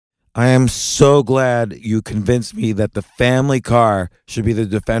I am so glad you convinced me that the family car should be the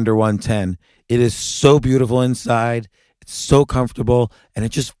Defender 110. It is so beautiful inside. It's so comfortable, and it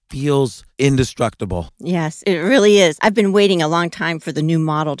just feels indestructible. Yes, it really is. I've been waiting a long time for the new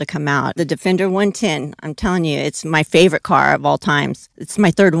model to come out. The Defender 110, I'm telling you, it's my favorite car of all times. It's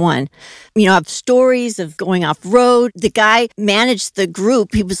my third one. You know, I have stories of going off-road. The guy managed the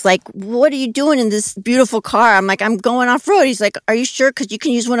group. He was like, what are you doing in this beautiful car? I'm like, I'm going off-road. He's like, are you sure? Because you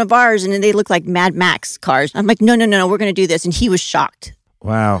can use one of ours. And then they look like Mad Max cars. I'm like, no, we're going to do this. And he was shocked.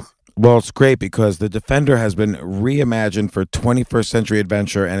 Wow. Well, it's great because the Defender has been reimagined for 21st century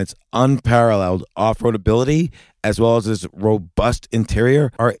adventure, and its unparalleled off-road ability, as well as its robust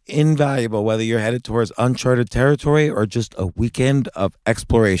interior, are invaluable whether you're headed towards uncharted territory or just a weekend of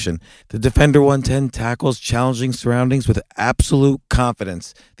exploration. The Defender 110 tackles challenging surroundings with absolute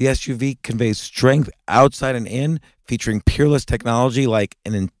confidence. The SUV conveys strength outside and in, featuring peerless technology like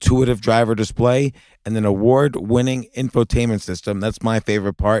an intuitive driver display and an award-winning infotainment system. That's my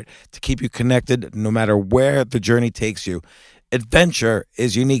favorite part, to keep you connected no matter where the journey takes you. Adventure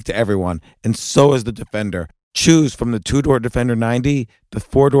is unique to everyone, and so is the Defender. Choose from the two-door Defender 90, the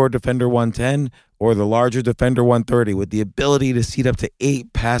four-door Defender 110, or the larger Defender 130 with the ability to seat up to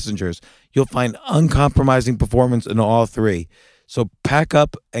 8 passengers. You'll find uncompromising performance in all three. So pack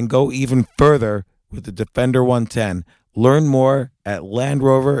up and go even further with the Defender 110. Learn more at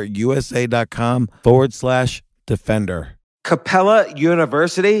LandRoverUSA.com/Defender. Capella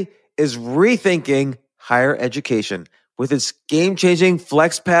University is rethinking higher education. With its game-changing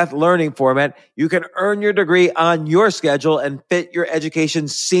FlexPath learning format, you can earn your degree on your schedule and fit your education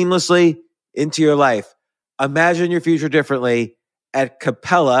seamlessly into your life. Imagine your future differently at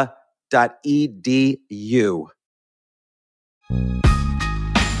capella.edu.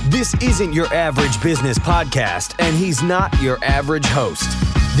 This isn't your average business podcast, and he's not your average host.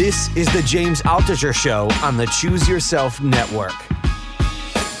 This is the James Altucher Show on the Choose Yourself Network.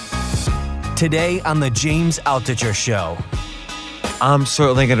 Today on the James Altucher Show. I'm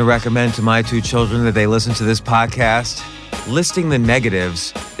certainly going to recommend to my 2 children that they listen to this podcast. Listing the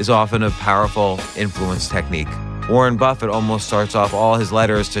negatives is often a powerful influence technique. Warren Buffett almost starts off all his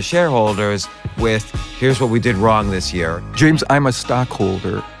letters to shareholders with, here's what we did wrong this year. James, I'm a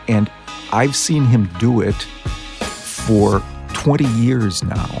stockholder, and I've seen him do it for 20 years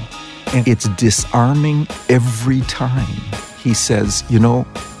now. And it's disarming every time. He says,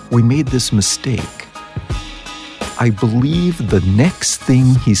 we made this mistake. I believe the next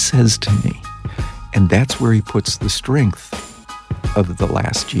thing he says to me, and that's where he puts the strength of the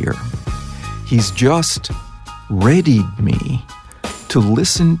last year. He's just readied me to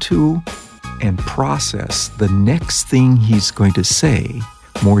listen to and process the next thing he's going to say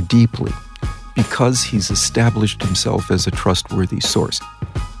more deeply, because he's established himself as a trustworthy source.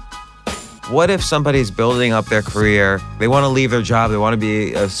 What if somebody's building up their career, they want to leave their job, they want to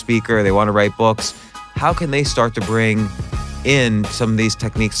be a speaker, they want to write books? How can they start to bring in some of these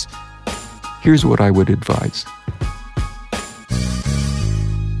techniques? Here's what I would advise.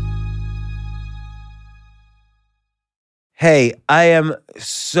 Hey, I am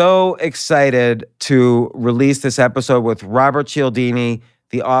so excited to release this episode with Robert Cialdini,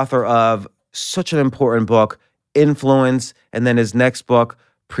 the author of such an important book, Influence, and then his next book,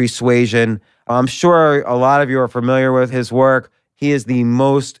 Persuasion. I'm sure a lot of you are familiar with his work. He is the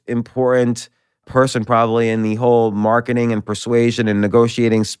most important person probably in the whole marketing and persuasion and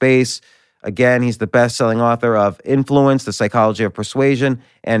negotiating space. Again, he's the best-selling author of Influence, The Psychology of Persuasion,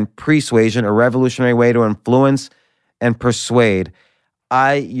 and Persuasion, A Revolutionary Way to Influence and Persuade.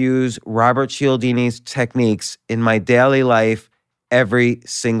 I use Robert Cialdini's techniques in my daily life every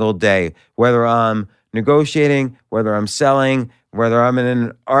single day, whether I'm negotiating, whether I'm selling, whether I'm in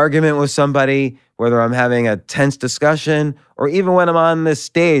an argument with somebody, whether I'm having a tense discussion, or even when I'm on this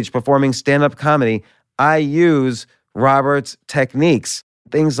stage performing stand-up comedy. I use Robert's techniques.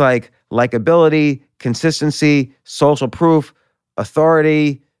 Things like likability, consistency, social proof,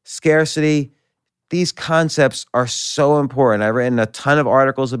 authority, scarcity. These concepts are so important. I've written a ton of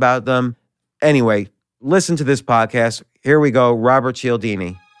articles about them. Anyway, listen to this podcast. Here we go, Robert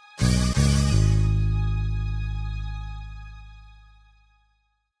Cialdini.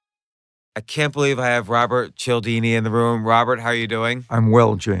 I can't believe I have Robert Cialdini in the room. Robert, how are you doing? I'm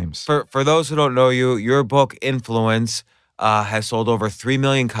well, James. For those who don't know you, your book, Influence, has sold over 3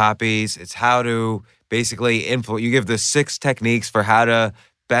 million copies. It's how to basically influence. You give the 6 techniques for how to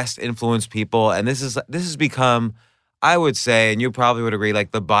best influence people. And this has become, I would say, and you probably would agree,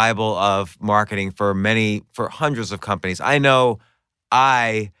 like the Bible of marketing for hundreds of companies. I know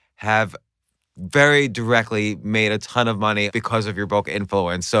I have very directly made a ton of money because of your book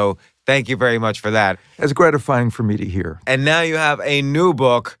Influence. So thank you very much for that. It's gratifying for me to hear. And now you have a new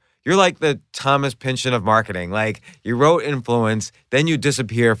book. You're like the Thomas Pynchon of marketing. Like, you wrote Influence, then you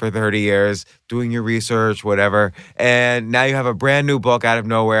disappear for 30 years doing your research, whatever. And now you have a brand new book out of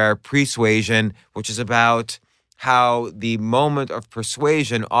nowhere, Persuasion, which is about how the moment of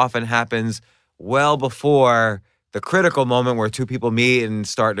persuasion often happens well before the critical moment where two people meet and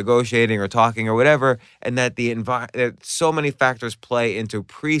start negotiating or talking or whatever, and that that so many factors play into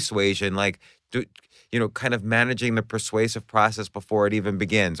persuasion, like, kind of managing the persuasive process before it even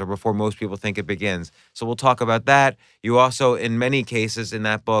begins or before most people think it begins. So we'll talk about that. You also, in many cases in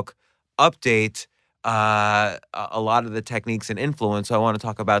that book, update a lot of the techniques in Influence. So I want to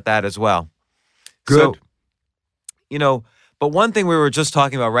talk about that as well. Good. So, but one thing we were just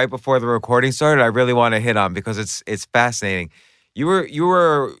talking about right before the recording started, I really want to hit on because it's fascinating. You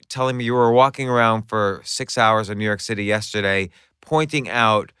were telling me you were walking around for 6 hours in New York City yesterday, pointing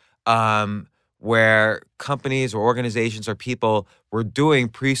out where companies or organizations or people were doing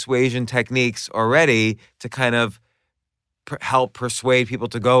persuasion techniques already to kind of help persuade people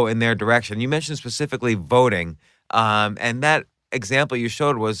to go in their direction. You mentioned specifically voting, and that example you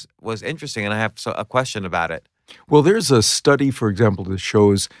showed was interesting, and I have a question about it. Well, there's a study, for example, that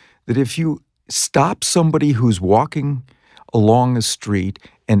shows that if you stop somebody who's walking along a street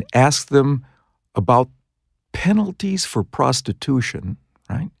and ask them about penalties for prostitution,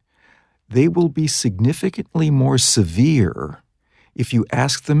 right, they will be significantly more severe if you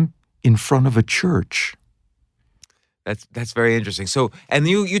ask them in front of a church. That's very interesting. So, and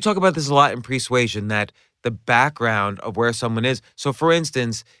you talk about this a lot in Persuasion, that the background of where someone is. So, for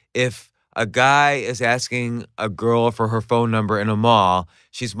instance, if a guy is asking a girl for her phone number in a mall,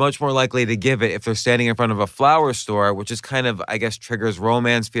 she's much more likely to give it if they're standing in front of a flower store, which is kind of, I guess, triggers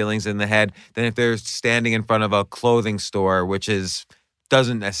romance feelings in the head, than if they're standing in front of a clothing store, which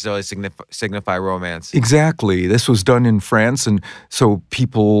doesn't necessarily signify romance. Exactly. This was done in France, and so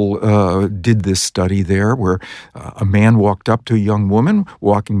people did this study there where a man walked up to a young woman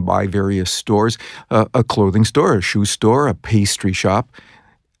walking by various stores, a clothing store, a shoe store, a pastry shop,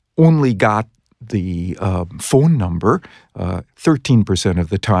 only got the phone number 13% of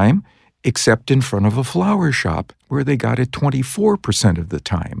the time, except in front of a flower shop, where they got it 24% of the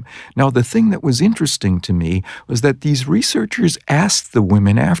time. Now, the thing that was interesting to me was that these researchers asked the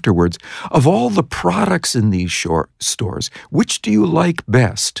women afterwards, of all the products in these stores, which do you like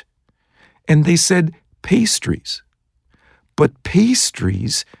best? And they said pastries. But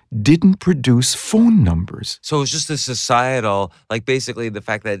pastries didn't produce phone numbers. So it's just a societal, like, basically the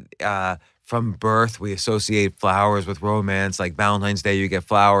fact that from birth we associate flowers with romance, like Valentine's Day you get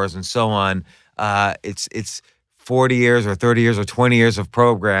flowers and so on. It's 40 years or 30 years or 20 years of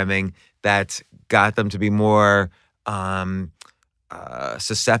programming that got them to be more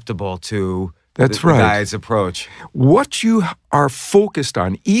susceptible to the guy's approach. What you are focused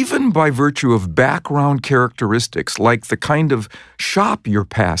on, even by virtue of background characteristics, like the kind of shop you're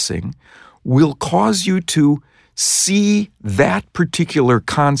passing, will cause you to see that particular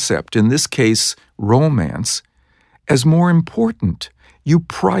concept, in this case, romance, as more important. You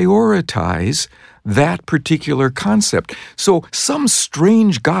prioritize that particular concept. So some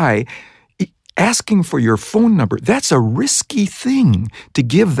strange guy asking for your phone number, that's a risky thing to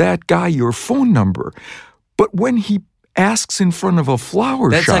give that guy your phone number. But when he asks in front of a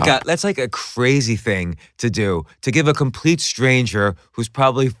flower shop... That's like a crazy thing to do, to give a complete stranger who's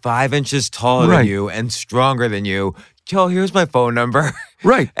probably 5 inches taller than you and stronger than you, Joe, here's my phone number.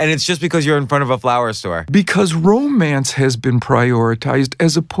 Right. And it's just because you're in front of a flower store. Because romance has been prioritized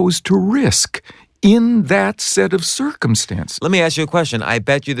as opposed to risk in that set of circumstances. Let me ask you a question. I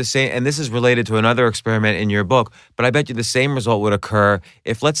bet you the same, and this is related to another experiment in your book, but I bet you the same result would occur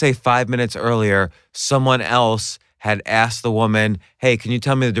if, let's say, 5 minutes earlier, someone else had asked the woman, hey, can you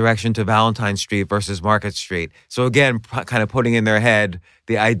tell me the direction to Valentine Street versus Market Street? So again, kind of putting in their head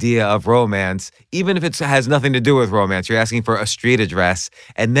the idea of romance, even if it has nothing to do with romance. You're asking for a street address.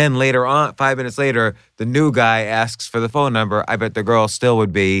 And then later on, 5 minutes later, the new guy asks for the phone number. I bet the girl still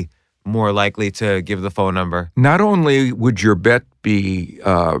would be more likely to give the phone number. Not only would your bet be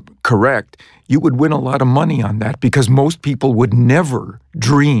correct, you would win a lot of money on that, because most people would never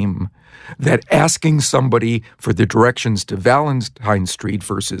dream that asking somebody for the directions to Valentine Street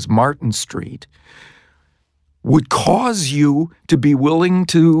versus Martin Street would cause you to be willing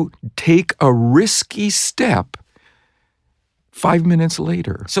to take a risky step 5 minutes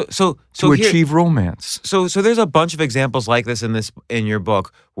later So to here, achieve romance. So there's a bunch of examples like this in your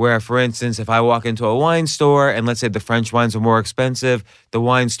book where, for instance, if I walk into a wine store and let's say the French wines are more expensive, the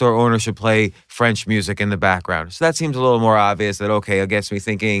wine store owner should play French music in the background. So that seems a little more obvious that, okay, it gets me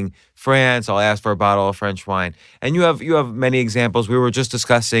thinking France, I'll ask for a bottle of French wine. And you have many examples. We were just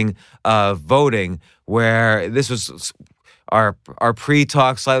discussing voting where this was our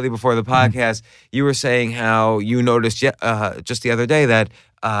pre-talk slightly before the podcast. You were saying how you noticed just the other day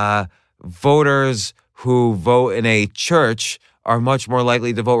that voters who vote in a church are much more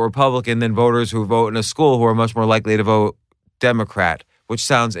likely to vote Republican than voters who vote in a school who are much more likely to vote Democrat, which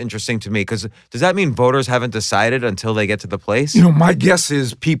sounds interesting to me. Because does that mean voters haven't decided until they get to the place? My guess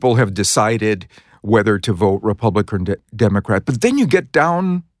is people have decided whether to vote Republican or Democrat. But then you get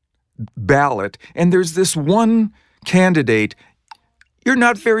down ballot, and there's this one candidate, you're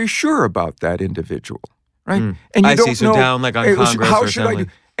not very sure about that individual, right? And you I don't see. So know, down like on Congress how or should I Assembly.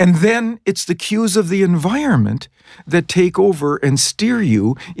 do? And then it's the cues of the environment that take over and steer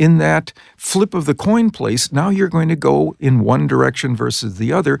you in that flip of the coin place. Now you're going to go in one direction versus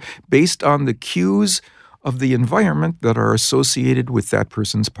the other based on the cues of the environment that are associated with that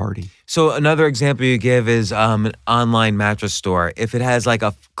person's party. So another example you give is an online mattress store. If it has like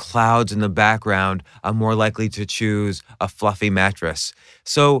clouds in the background, I'm more likely to choose a fluffy mattress.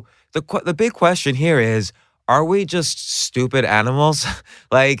 So the big question here is, are we just stupid animals?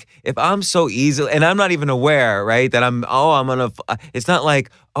 Like, if I'm so easily, and I'm not even aware, right, that it's not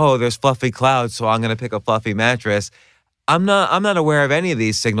like, oh, there's fluffy clouds, so I'm going to pick a fluffy mattress. I'm not aware of any of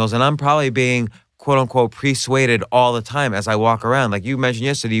these signals, and I'm probably being quote unquote persuaded all the time as I walk around. Like you mentioned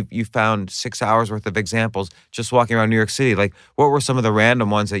yesterday, you found 6 hours worth of examples just walking around New York City. Like, what were some of the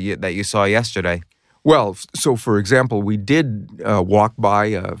random ones that you saw yesterday? Well, so for example, we did walk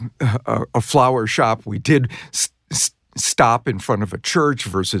by a flower shop. We did stop in front of a church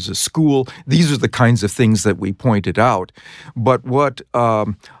versus a school. These are the kinds of things that we pointed out. But what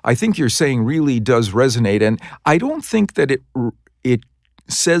I think you're saying really does resonate, and I don't think that it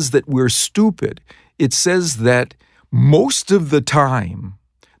says that we're stupid. It says that most of the time,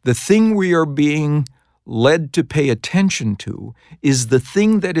 the thing we are being led to pay attention to is the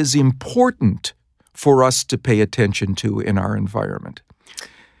thing that is important for us to pay attention to in our environment,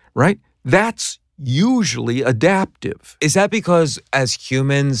 right? That's usually adaptive. Is that because as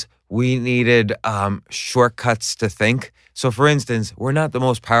humans, we needed shortcuts to think? So for instance, we're not the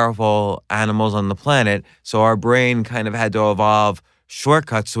most powerful animals on the planet, so our brain kind of had to evolve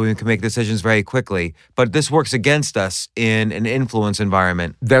shortcuts so we can make decisions very quickly. But this works against us in an influence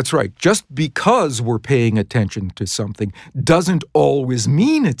environment. That's right. Just because we're paying attention to something doesn't always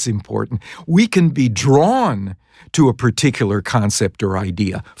mean it's important. We can be drawn to a particular concept or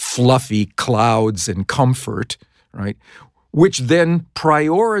idea, fluffy clouds and comfort, right? Which then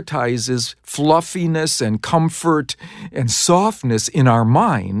prioritizes fluffiness and comfort and softness in our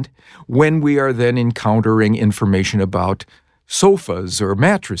mind when we are then encountering information about sofas or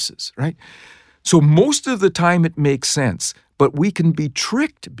mattresses, right? So most of the time it makes sense, but we can be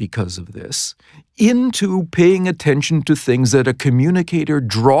tricked because of this into paying attention to things that a communicator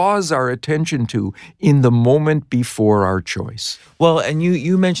draws our attention to in the moment before our choice. Well, and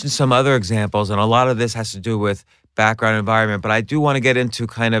you mentioned some other examples, and a lot of this has to do with background environment, but I do want to get into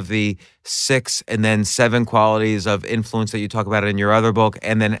kind of the 6 and then 7 qualities of influence that you talk about in your other book,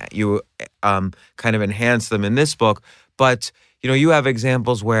 and then you kind of enhance them in this book. But, you have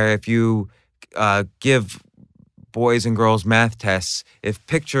examples where if you give boys and girls math tests, if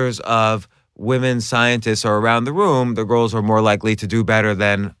pictures of women scientists are around the room, the girls are more likely to do better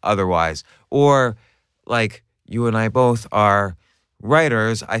than otherwise. Or, like, you and I both are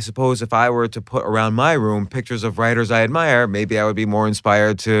writers. I suppose if I were to put around my room pictures of writers I admire, maybe I would be more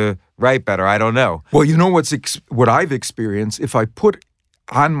inspired to write better. I don't know. Well, you know what I've experienced? If I put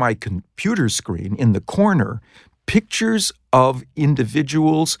on my computer screen in the corner pictures of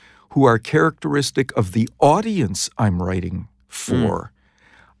individuals who are characteristic of the audience I'm writing for,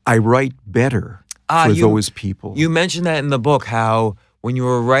 I write better for those people. You mentioned that in the book, how when you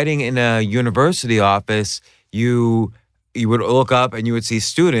were writing in a university office, you would look up and you would see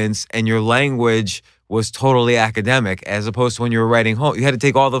students and your language was totally academic, as opposed to when you were writing home. You had to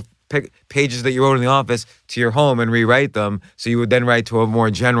take all the pages that you wrote in the office to your home and rewrite them, so you would then write to a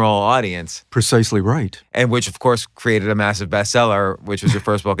more general audience. Precisely right. And which, of course, created a massive bestseller, which was your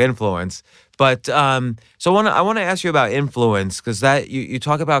first book, Influence. But so I want to ask you about influence, because that you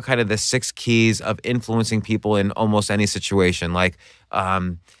talk about kind of the 6 keys of influencing people in almost any situation, like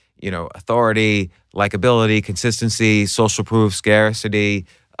authority, likability, consistency, social proof, scarcity,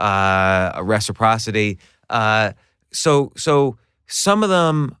 reciprocity. so some of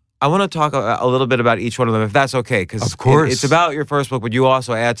them, I want to talk a little bit about each one of them, if that's okay, because Of course. it's about your first book, but you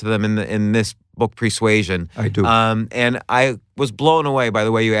also add to them in this book, Persuasion. I do. And I was blown away by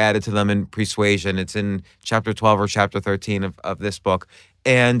the way you added to them in Persuasion. It's in chapter 12 or chapter 13 of this book.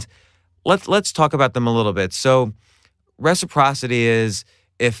 And let's talk about them a little bit. So reciprocity is,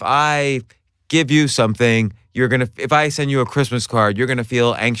 if I give you something, if I send you a Christmas card, you're gonna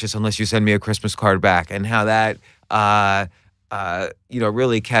feel anxious unless you send me a Christmas card back, and how that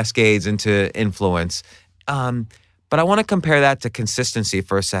really cascades into influence. But I want to compare that to consistency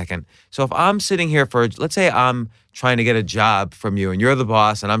for a second. So if I'm sitting here let's say I'm trying to get a job from you, and you're the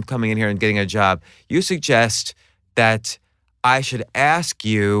boss, and I'm coming in here and getting a job, you suggest that I should ask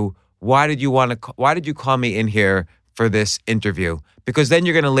you, why did you call me in here for this interview? Because then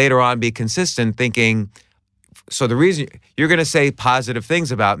you're going to later on be consistent, thinking, so the reason you're going to say positive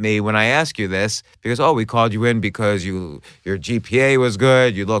things about me when I ask you this, because, we called you in because your GPA was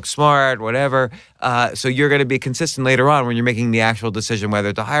good, you look smart, whatever. So you're going to be consistent later on when you're making the actual decision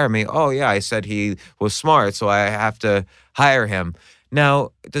whether to hire me. Oh yeah, I said he was smart, so I have to hire him.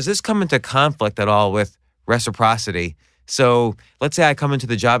 Now, does this come into conflict at all with reciprocity? So let's say I come into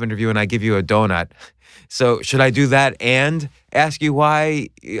the job interview and I give you a donut. So should I do that and ask you why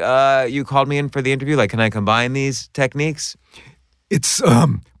you called me in for the interview? Like, can I combine these techniques? It's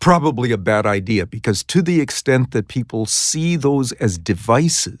probably a bad idea, because to the extent that people see those as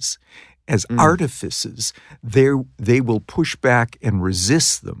devices, as artifices, they will push back and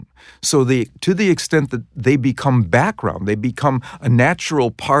resist them. So to the extent that they become background, they become a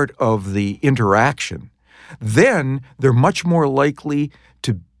natural part of the interaction, then they're much more likely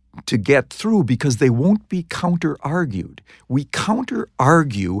to get through, because they won't be counter-argued. We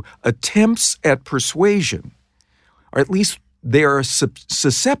counter-argue attempts at persuasion, or at least they are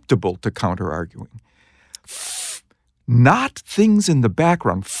susceptible to counter-arguing. Not things in the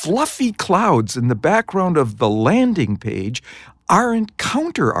background. Fluffy clouds in the background of the landing page aren't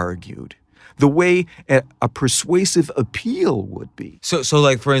counter-argued the way a persuasive appeal would be. So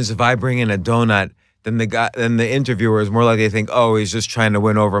like, for instance, if I bring in a donut, then the interviewer is more likely to think, he's just trying to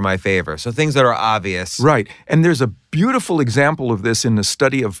win over my favor. So things that are obvious. Right. And there's a beautiful example of this in the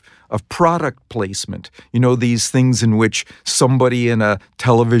study of product placement. These things in which somebody in a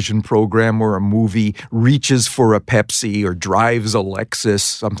television program or a movie reaches for a Pepsi or drives a Lexus,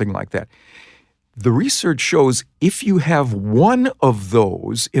 something like that. The research shows if you have one of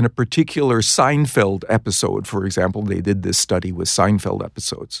those in a particular Seinfeld episode, for example, they did this study with Seinfeld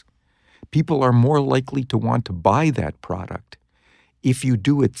episodes, people are more likely to want to buy that product. If you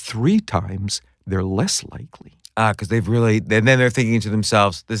do it 3 times, they're less likely. Because then they're thinking to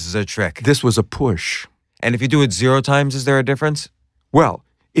themselves, this is a trick. This was a push. And if you do it 0 times, is there a difference? Well,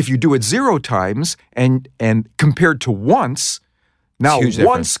 if you do it 0 times and compared to once, now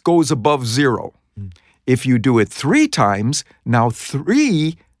once goes above 0. If you do it 3 times, now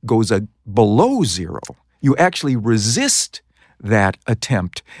 3 goes below 0. You actually resist that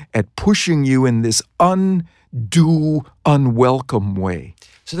attempt at pushing you in this undue, unwelcome way.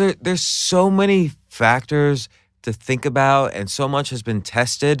 So there's so many factors to think about, and so much has been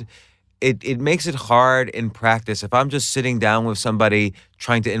tested. It makes it hard in practice. If I'm just sitting down with somebody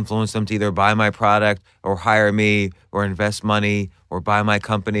trying to influence them to either buy my product or hire me or invest money or buy my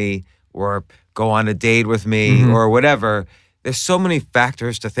company or go on a date with me or whatever, there's so many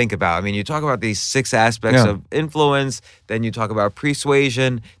factors to think about. I mean, you talk about these 6 aspects of influence, then you talk about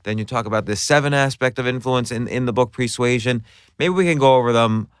persuasion, then you talk about this 7 aspect of influence in the book Persuasion. Maybe we can go over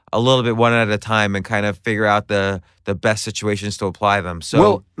them a little bit one at a time and kind of figure out the best situations to apply them. So,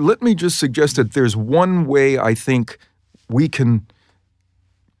 well, let me just suggest that there's one way I think we can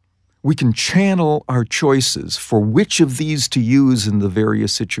channel our choices for which of these to use in the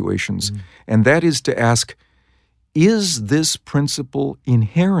various situations, and that is to ask, is this principle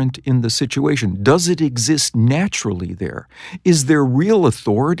inherent in the situation? Does it exist naturally there? Is there real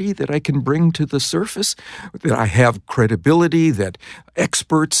authority that I can bring to the surface? That I have credibility, that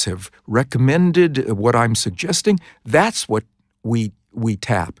experts have recommended what I'm suggesting? That's what we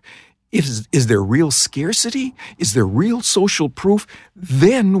tap. Is there real scarcity? Is there real social proof?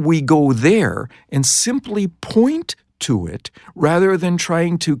 Then we go there and simply point to it rather than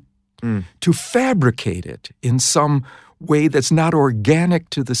trying to fabricate it in some way that's not organic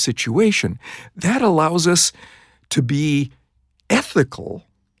to the situation. That allows us to be ethical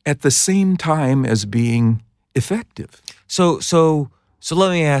at the same time as being effective. So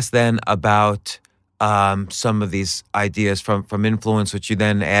let me ask then about some of these ideas from influence, which you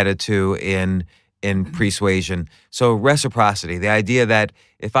then added to in persuasion. So reciprocity, the idea that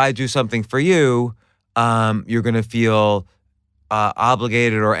if I do something for you, you're going to feel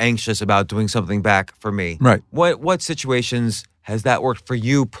obligated or anxious about doing something back for me. Right. What situations has that worked for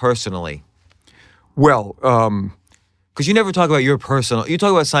you personally? Well, because you never talk about your personal, you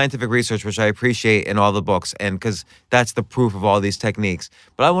talk about scientific research, which I appreciate in all the books, and because that's the proof of all these techniques.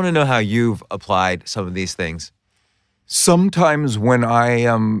 But I want to know how you've applied some of these things. sometimes when I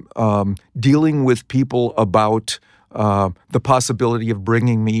am dealing with people about the possibility of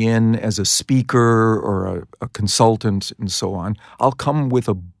bringing me in as a speaker or a consultant and so on, I'll come with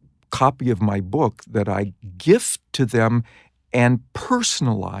a copy of my book that I gift to them and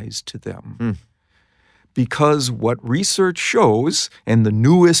personalize to them. Because what research shows, and the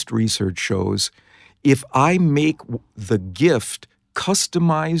newest research shows, if I make the gift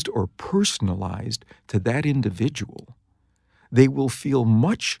customized or personalized to that individual, they will feel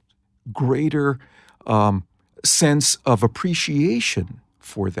much greater sense of appreciation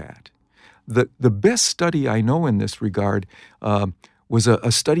for that. The best study I know in this regard was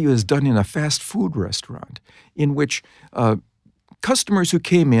a study that was done in a fast food restaurant in which customers who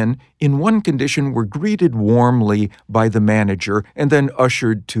came in one condition were greeted warmly by the manager and then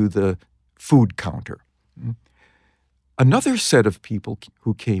ushered to the food counter. Another set of people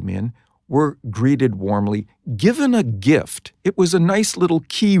who came in were greeted warmly, given a gift. It was a nice little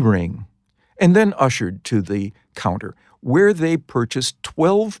key ring, and then ushered to the counter, where they purchased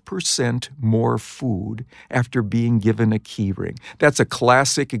 12% more food after being given a key ring. That's a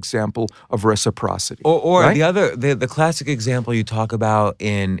classic example of reciprocity. Or right? the classic example you talk about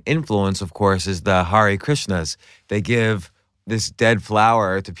in Influence, of course, is the Hare Krishnas. They give this dead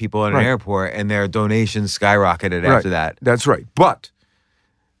flower to people in an airport, and their donations skyrocketed after that. That's right. But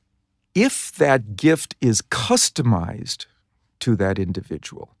if that gift is customized to that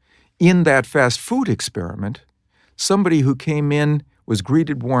individual, in that fast food experiment, somebody who came in was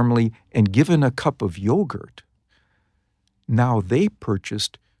greeted warmly and given a cup of yogurt. Now they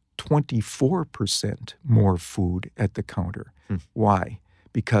purchased 24% more food at the counter. Why?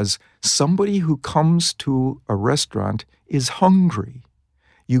 Because somebody who comes to a restaurant is hungry.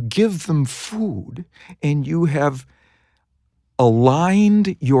 You give them food and you have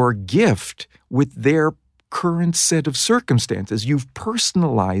aligned your gift with their current set of circumstances. You've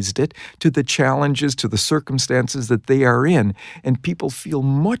personalized it to the challenges, to the circumstances that they are in, and people feel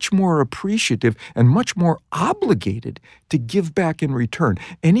much more appreciative and much more obligated to give back in return.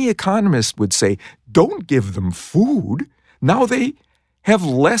 Any economist would say, don't give them food. Now they have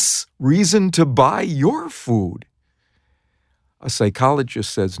less reason to buy your food. A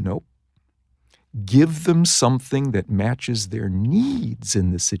psychologist says, nope. Give them something that matches their needs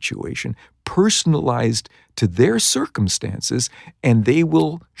in the situation, personalized to their circumstances, and they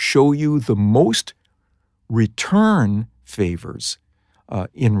will show you the most return favors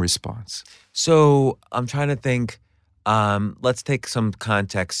in response. So I'm trying to think, let's take some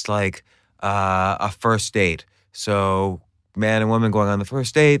context, like a first date. So man and woman going on the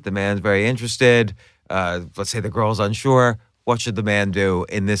first date, the man's very interested. Let's say the girl's unsure. What should the man do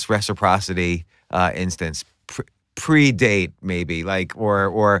in this reciprocity instance? Pre-date, maybe, like,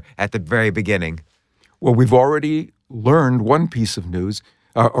 or at the very beginning? Well, we've already learned one piece of news,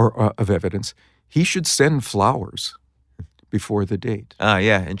 or of evidence. He should send flowers before the date.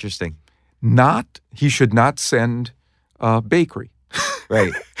 Yeah, interesting. He should not send bakery.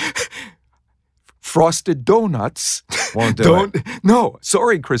 Right. Frosted donuts. Won't do it. No,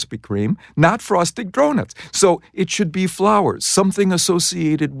 sorry, Krispy Kreme, not frosted donuts. So it should be flowers, something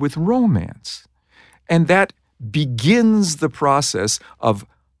associated with romance. And that begins the process of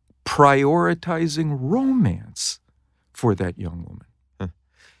prioritizing romance for that young woman.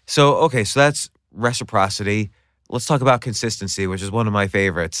 So that's reciprocity. Let's talk about consistency, which is one of my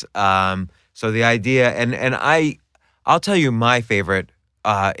favorites. So the idea, and I'll tell you my favorite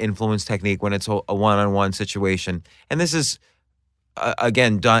influence technique when it's a one-on-one situation. And this is,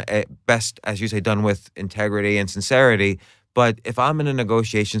 again, done best, as you say, done with integrity and sincerity. But if I'm in a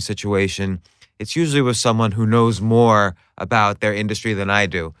negotiation situation, it's usually with someone who knows more about their industry than I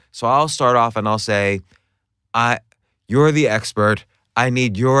do. So I'll start off and I'll say, you're the expert. I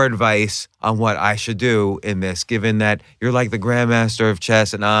need your advice on what I should do in this, given that you're like the grandmaster of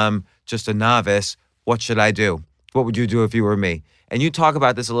chess and I'm just a novice. What should I do? What would you do if you were me? And you talk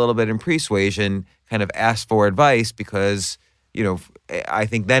about this a little bit in Persuasion, kind of ask for advice because, I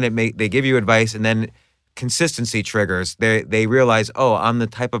think then they give you advice and then consistency triggers. They realize, oh, I'm the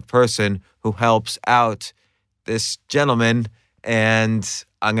type of person who helps out this gentleman and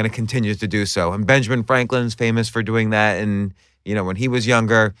I'm going to continue to do so. And Benjamin Franklin's famous for doing that and, when he was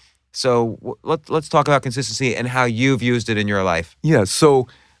younger. So let's talk about consistency and how you've used it in your life. Yeah, so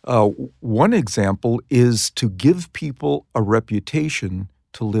One example is to give people a reputation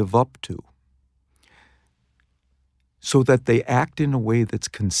to live up to, so that they act in a way that's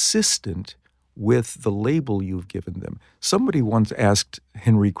consistent with the label you've given them. Somebody once asked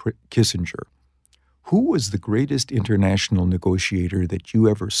Henry Kissinger, who was the greatest international negotiator that you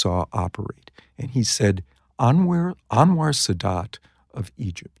ever saw operate? And he said, Anwar Sadat of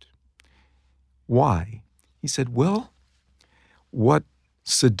Egypt. Why? He said, well, what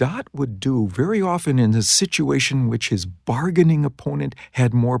Sadat would do very often in a situation in which his bargaining opponent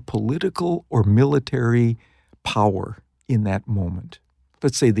had more political or military power in that moment.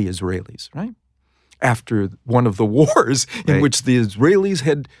 Let's say the Israelis, right? After one of the wars in which the Israelis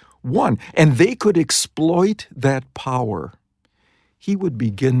had won, and they could exploit that power. He would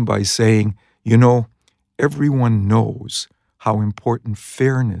begin by saying, everyone knows how important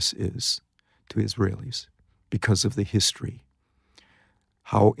fairness is to Israelis because of the history,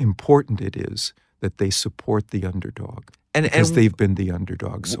 how important it is that they support the underdog, because they've been the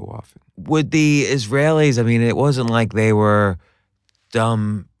underdog so often. Would the Israelis, it wasn't like they were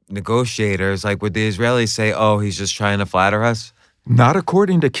dumb negotiators. Like, would the Israelis say, oh, he's just trying to flatter us? Not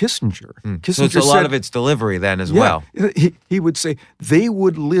according to Kissinger. Kissinger so it's a lot of its delivery then as well. He would say they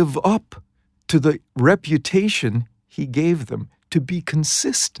would live up to the reputation he gave them, to be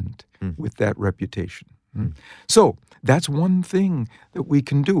consistent with that reputation. So that's one thing that we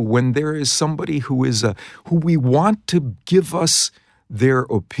can do when there is somebody who we want to give us their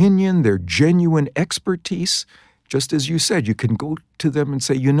opinion, their genuine expertise. Just as you said, you can go to them and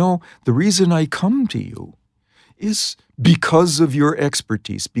say, the reason I come to you is because of your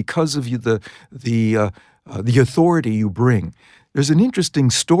expertise, because of the authority you bring. There's an interesting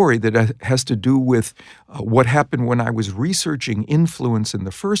story that has to do with what happened when I was researching influence in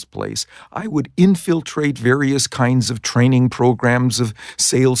the first place. I would infiltrate various kinds of training programs of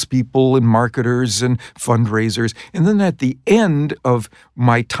salespeople and marketers and fundraisers. And then at the end of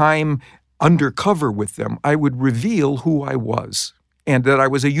my time undercover with them, I would reveal who I was and that I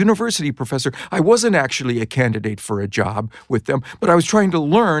was a university professor. I wasn't actually a candidate for a job with them, but I was trying to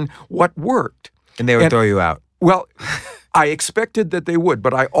learn what worked. And they would throw you out. Well, I expected that they would,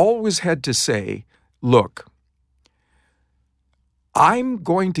 but I always had to say, look, I'm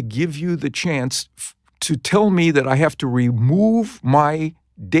going to give you the chance to tell me that I have to remove my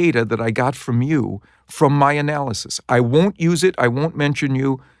data that I got from you from my analysis. I won't use it. I won't mention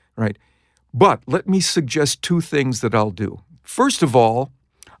you, right? But let me suggest two things that I'll do. First of all,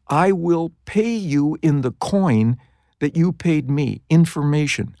 I will pay you in the coin that you paid me,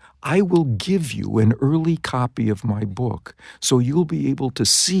 information. I will give you an early copy of my book so you'll be able to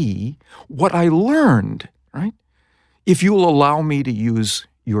see what I learned, right? If you'll allow me to use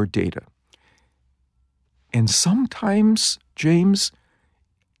your data. And sometimes, James,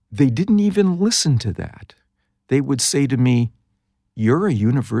 they didn't even listen to that. They would say to me, you're a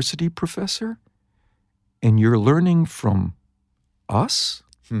university professor and you're learning from us?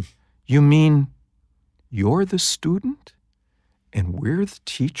 You mean you're the student and we're the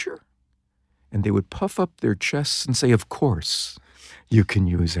teacher? And they would puff up their chests and say, of course, you can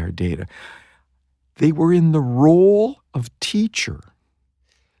use our data. They were in the role of teacher.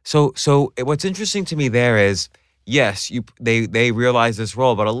 So what's interesting to me there is, yes, they realized this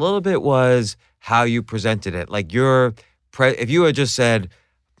role, but a little bit was how you presented it. Like if you had just said,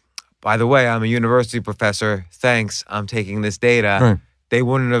 by the way, I'm a university professor, thanks, I'm taking this data. Right. They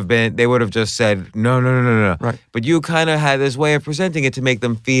would have just said, no. Right. But you kind of had this way of presenting it to make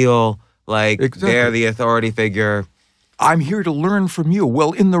them feel like they're the authority figure. I'm here to learn from you.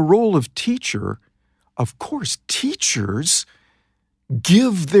 Well, in the role of teacher, of course, teachers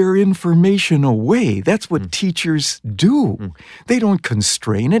give their information away. That's what teachers do. They don't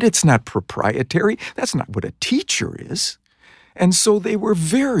constrain it. It's not proprietary. That's not what a teacher is. And so they were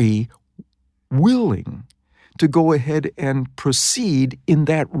very willing to go ahead and proceed in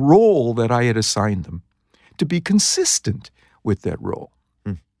that role that I had assigned them, to be consistent with that role.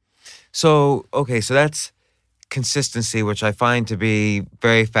 So that's consistency, which I find to be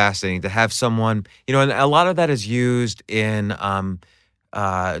very fascinating, to have someone, and a lot of that is used in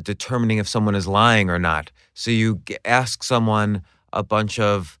determining if someone is lying or not. So you ask someone a bunch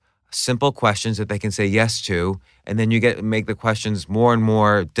of simple questions that they can say yes to, and then you make the questions more and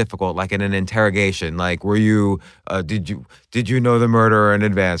more difficult, like in an interrogation. Like, were you, did you know the murderer in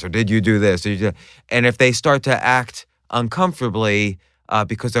advance, or did you do this? And if they start to act uncomfortably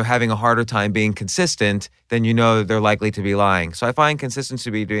because they're having a harder time being consistent, then they're likely to be lying. So I find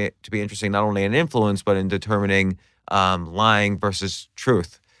consistency to be interesting, not only in influence, but in determining lying versus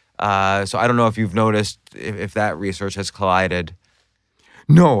truth. So I don't know if you've noticed if that research has collided.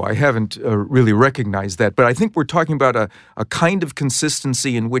 No, I haven't really recognized that. But I think we're talking about a kind of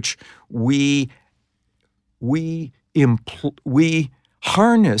consistency in which we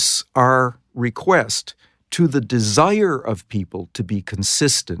harness our request to the desire of people to be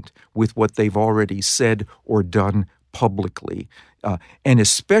consistent with what they've already said or done publicly, and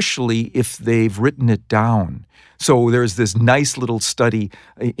especially if they've written it down. So there's this nice little study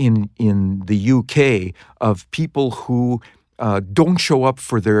in the UK of people who don't show up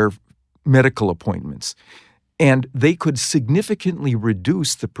for their medical appointments, and they could significantly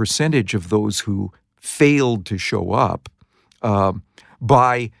reduce the percentage of those who failed to show up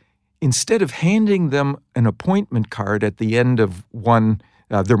by, instead of handing them an appointment card at the end of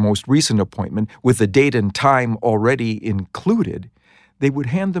their most recent appointment with the date and time already included, they would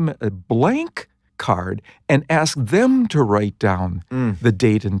hand them a blank card and ask them to write down the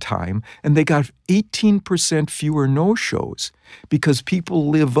date and time, and they got 18% fewer no-shows because people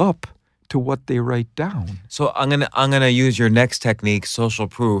live up to what they write down. So I'm gonna use your next technique, social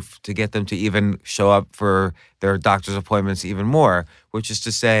proof, to get them to even show up for their doctor's appointments even more, which is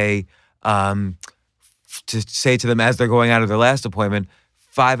to say to them as they're going out of their last appointment,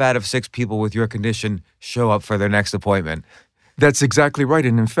 5 out of 6 people with your condition show up for their next appointment. That's exactly right.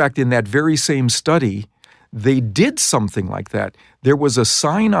 And in fact, in that very same study, they did something like that. There was a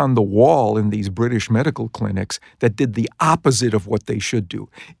sign on the wall in these British medical clinics that did the opposite of what they should do.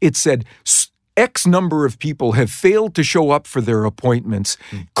 It said, X number of people have failed to show up for their appointments,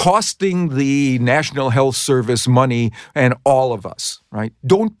 costing the National Health Service money and all of us, right?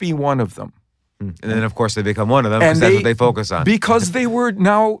 Don't be one of them. And then, of course, they become one of them because that's what they focus on. Because they were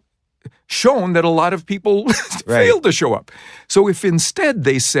now shown that a lot of people failed to show up. So if instead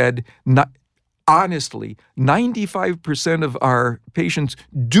they said, honestly, 95% of our patients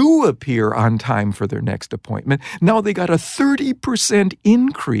do appear on time for their next appointment, now they got a 30%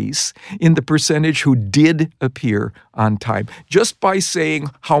 increase in the percentage who did appear on time, just by saying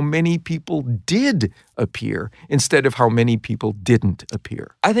how many people did appear instead of how many people didn't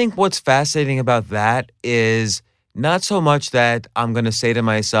appear. I think what's fascinating about that is not so much that I'm going to say to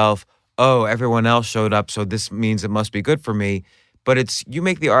myself, oh, everyone else showed up, so this means it must be good for me. But you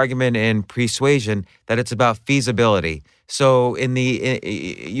make the argument in persuasion that it's about feasibility. So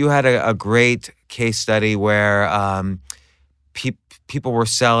you had a great case study where people were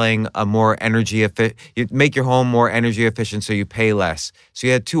selling a more energy efficient. You make your home more energy efficient, so you pay less. So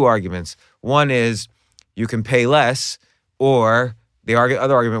you had 2 arguments. One is you can pay less, or the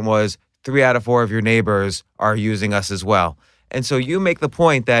other argument was 3 out of 4 of your neighbors are using us as well. And so you make the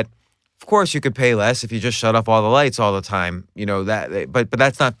point that, of course, you could pay less if you just shut off all the lights all the time. But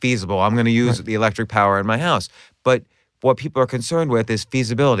that's not feasible. I'm going to use the electric power in my house. But what people are concerned with is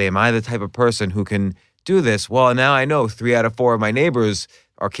feasibility. Am I the type of person who can do this? Well, now I know 3 out of 4 of my neighbors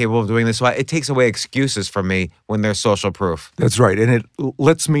are capable of doing this. So it takes away excuses from me when there's social proof. That's right. And it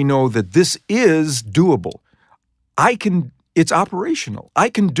lets me know that this is doable. It's operational. I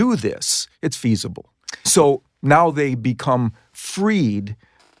can do this. It's feasible. So now they become freed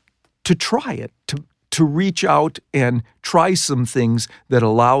to try it, to reach out and try some things that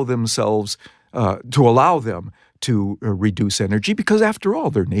allow them to reduce energy, because after all,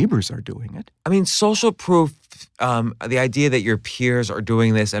 their neighbors are doing it. I mean, social proof, the idea that your peers are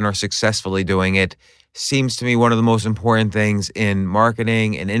doing this and are successfully doing it, seems to me one of the most important things in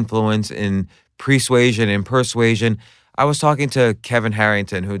marketing and influence, in persuasion and persuasion. I was talking to Kevin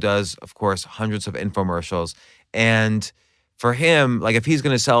Harrington, who does, of course, hundreds of infomercials, and for him, like if he's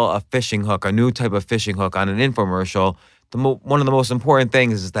going to sell a fishing hook, a new type of fishing hook on an infomercial, one of the most important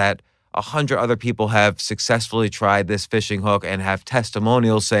things is that 100 other people have successfully tried this fishing hook and have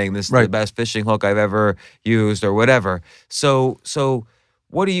testimonials saying this is the best fishing hook I've ever used or whatever. So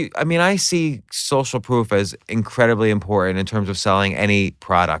what do you, I mean, I see social proof as incredibly important in terms of selling any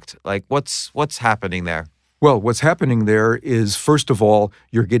product. Like what's happening there? Well, what's happening there is, first of all,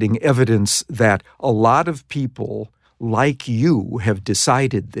 you're getting evidence that a lot of people like you have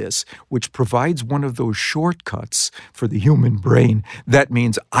decided this, which provides one of those shortcuts for the human brain. That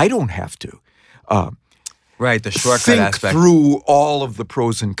means I don't have to the shortcut think aspect. Through all of the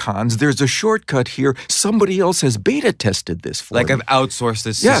pros and cons. There's a shortcut here. Somebody else has beta tested this for me. Like I've outsourced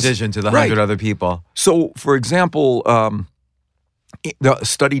this decision to the 100 other people. So, for example, the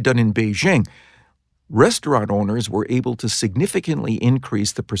study done in Beijing, restaurant owners were able to significantly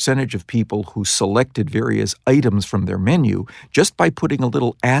increase the percentage of people who selected various items from their menu just by putting a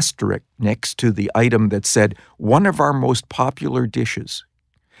little asterisk next to the item that said, one of our most popular dishes.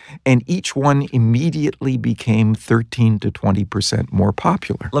 And each one immediately became 13 to 20% more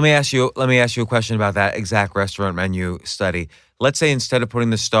popular. Let me ask you a question about that exact restaurant menu study. Let's say instead of putting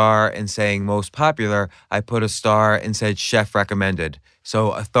the star and saying most popular, I put a star and said chef recommended.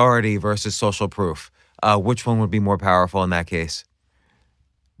 So authority versus social proof. Which one would be more powerful in that case?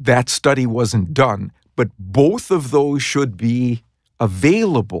 That study wasn't done, but both of those should be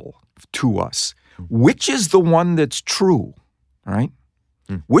available to us. Which is the one that's true, all right?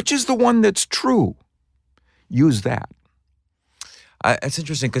 Which is the one that's true? Use that. It's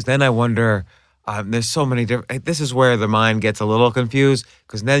interesting because then I wonder, there's so many different, this is where the mind gets a little confused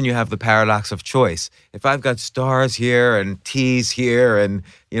because then you have the paradox of choice. If I've got stars here and T's here and,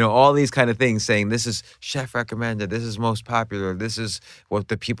 all these kind of things saying this is chef recommended, this is most popular, this is what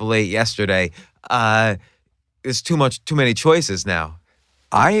the people ate yesterday, there's too many choices now.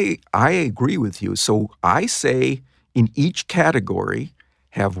 I agree with you. So I say in each category,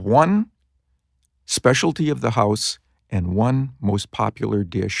 have one specialty of the house and one most popular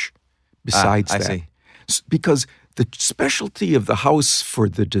dish besides that. I see. Because the specialty of the house for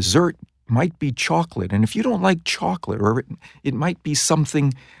the dessert might be chocolate. And if you don't like chocolate, or it might be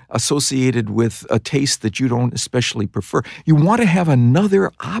something associated with a taste that you don't especially prefer, you want to have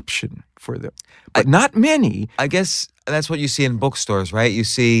another option for them. But not many. I guess that's what you see in bookstores, right? You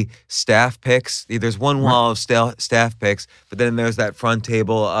see staff picks. There's one wall of staff picks, but then there's that front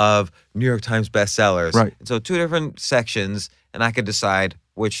table of New York Times bestsellers. Right. And so two different sections, and I could decide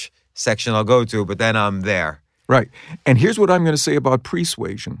which section I'll go to, but then I'm there. Right. And here's what I'm going to say about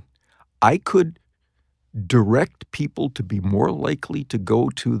persuasion. I could direct people to be more likely to go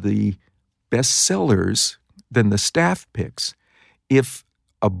to the bestsellers than the staff picks if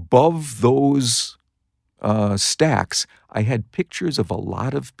above those stacks, I had pictures of a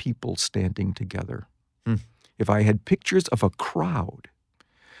lot of people standing together. If I had pictures of a crowd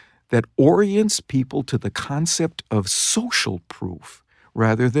that orients people to the concept of social proof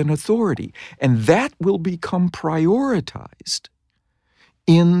rather than authority, and that will become prioritized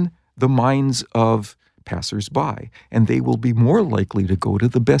in the minds of passersby, and they will be more likely to go to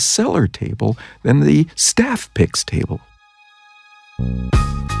the bestseller table than the staff picks table.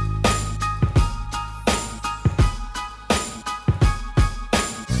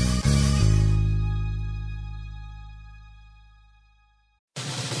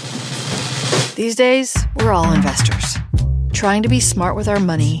 These days, we're all investors, trying to be smart with our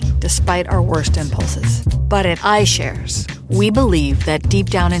money despite our worst impulses. But at iShares, we believe that deep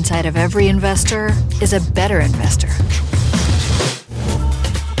down inside of every investor is a better investor.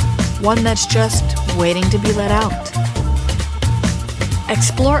 One that's just waiting to be let out.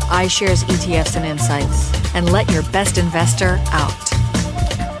 Explore iShares ETFs and insights and let your best investor out.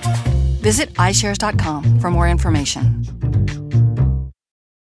 Visit iShares.com for more information.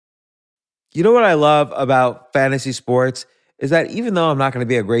 You know what I love about fantasy sports is that even though I'm not going to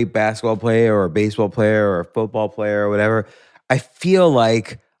be a great basketball player or a baseball player or a football player or whatever, I feel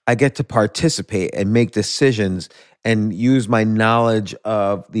like I get to participate and make decisions and use my knowledge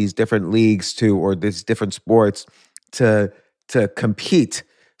of these different leagues or these different sports to compete.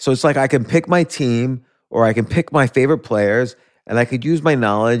 So it's like I can pick my team or I can pick my favorite players and I could use my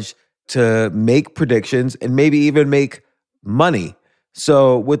knowledge to make predictions and maybe even make money.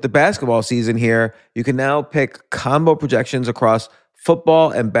 So with the basketball season here, you can now pick combo projections across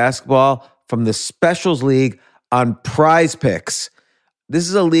football and basketball from the Specials League on Prize Picks. This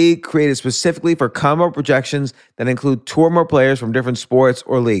is a league created specifically for combo projections that include two or more players from different sports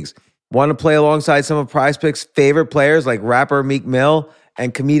or leagues. Want to play alongside some of Prize Picks' favorite players like rapper Meek Mill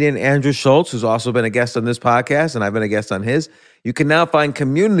and comedian Andrew Schultz, who's also been a guest on this podcast, and I've been a guest on his? You can now find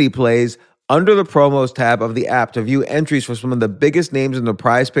community plays under the promos tab of the app to view entries for some of the biggest names in the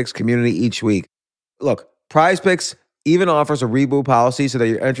Prize Picks community each week. Look, Prize Picks even offers a reboot policy so that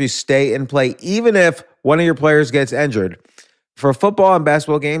your entries stay in play even if one of your players gets injured. For football and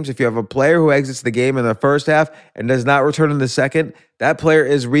basketball games, if you have a player who exits the game in the first half and does not return in the second, that player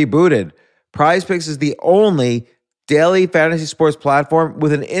is rebooted. Prize Picks is the only daily fantasy sports platform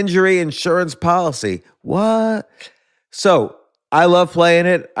with an injury insurance policy. What? So, I love playing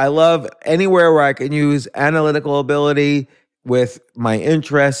it. I love anywhere where I can use analytical ability with my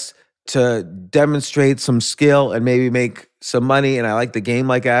interests to demonstrate some skill and maybe make some money. And I like the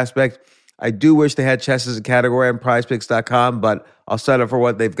game-like aspect. I do wish they had chess as a category on prizepicks.com, but I'll settle for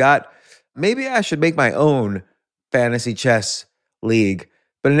what they've got. Maybe I should make my own fantasy chess league.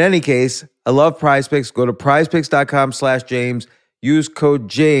 But in any case, I love Prize Picks. Go to prizepicks.com/James. Use code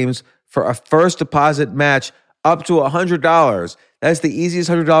James for a first deposit match up to $100. That's the easiest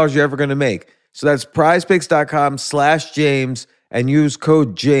 $100 you're ever going to make. So that's prizepicks.com/James and use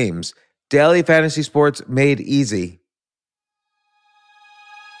code JAMES. Daily fantasy sports made easy.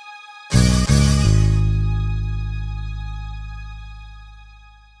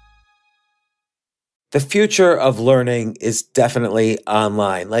 The future of learning is definitely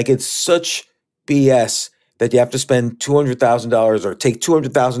online. Like, it's such BS that you have to spend $200,000 or take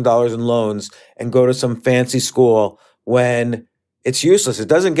 $200,000 in loans and go to some fancy school when it's useless. It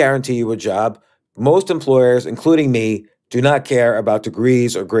doesn't guarantee you a job. Most employers, including me, do not care about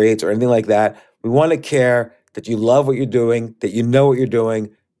degrees or grades or anything like that. We want to care that you love what you're doing, that you know what you're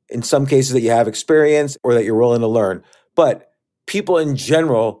doing, in some cases that you have experience or that you're willing to learn. But people in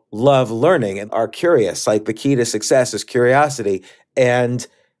general love learning and are curious. Like, the key to success is curiosity. And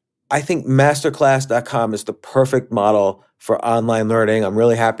I think masterclass.com is the perfect model for online learning. I'm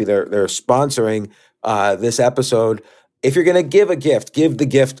really happy they're sponsoring this episode. If you're going to give a gift, give the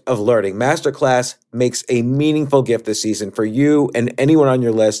gift of learning. Masterclass makes a meaningful gift this season for you and anyone on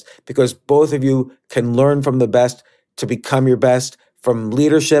your list, because both of you can learn from the best to become your best, from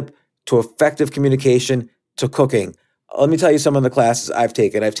leadership to effective communication to cooking. Let me tell you some of the classes I've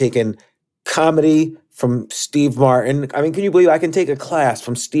taken. I've taken comedy from Steve Martin. I mean, can you believe I can take a class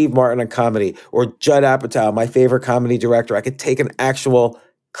from Steve Martin on comedy, or Judd Apatow, my favorite comedy director? I could take an actual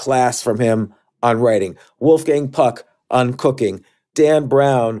class from him on writing. Wolfgang Puck on cooking. Dan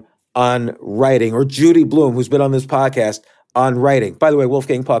Brown on writing, or Judy Bloom, who's been on this podcast, on writing. By the way,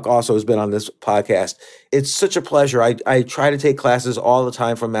 Wolfgang Puck also has been on this podcast. It's such a pleasure. I try to take classes all the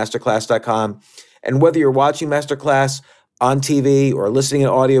time from masterclass.com. And whether you're watching Masterclass on TV or listening in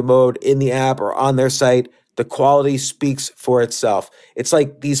audio mode in the app or on their site, the quality speaks for itself. It's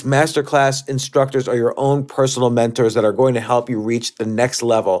like these Masterclass instructors are your own personal mentors that are going to help you reach the next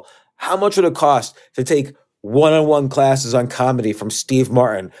level. How much would it cost to take one-on-one classes on comedy from Steve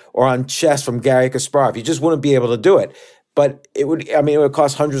Martin or on chess from Gary Kasparov? You just wouldn't be able to do it. But it would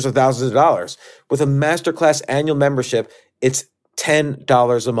cost hundreds of thousands of dollars. With a Masterclass annual membership, it's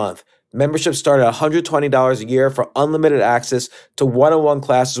 $10 a month. Memberships start at $120 a year for unlimited access to one-on-one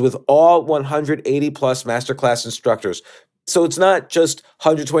classes with all 180 plus Masterclass instructors. So it's not just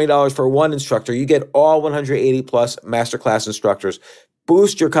 $120 for one instructor. You get all 180 plus Masterclass instructors.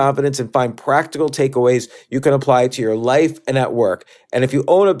 Boost your confidence and find practical takeaways you can apply to your life and at work. And if you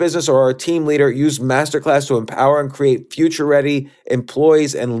own a business or are a team leader, use Masterclass to empower and create future-ready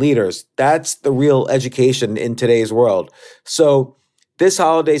employees and leaders. That's the real education in today's world. So this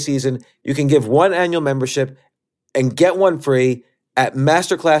holiday season, you can give one annual membership and get one free at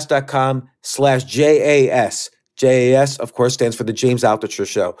masterclass.com/JAS. JAS, of course, stands for the James Altucher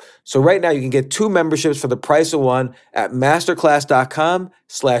Show. So right now you can get two memberships for the price of one at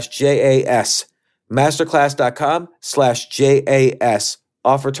masterclass.com/JAS. Masterclass.com/JAS.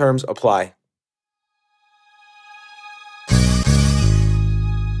 Offer terms apply.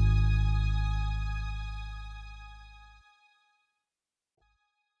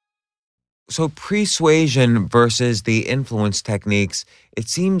 So persuasion versus the influence techniques, it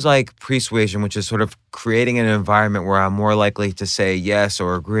seems like persuasion, which is sort of creating an environment where I'm more likely to say yes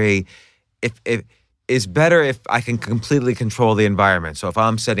or agree, if is better if I can completely control the environment. So if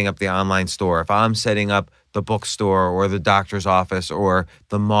I'm setting up the online store, if I'm setting up the bookstore or the doctor's office or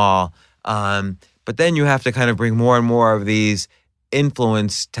the mall, but then you have to kind of bring more and more of these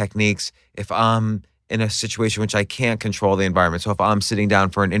influence techniques if I'm in a situation which I can't control the environment. So if I'm sitting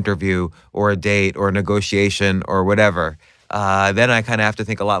down for an interview or a date or a negotiation or whatever, then I kind of have to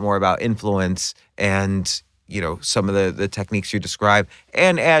think a lot more about influence and, some of the techniques you describe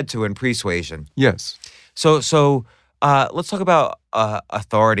and add to in persuasion. Yes. So let's talk about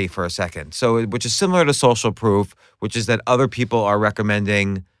authority for a second. So, which is similar to social proof, which is that other people are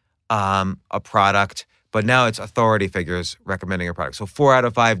recommending a product, but now it's authority figures recommending a product. So 4 out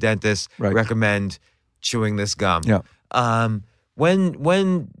of 5 dentists recommend chewing this gum. Yeah.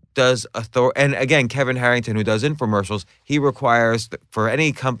 When does authority, and again, Kevin Harrington, who does infomercials, he requires, for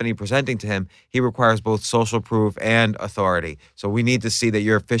any company presenting to him, he requires both social proof and authority. So we need to see that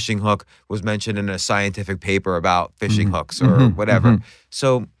your fishing hook was mentioned in a scientific paper about fishing hooks or whatever.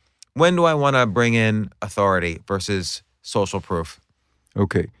 So when do I want to bring in authority versus social proof?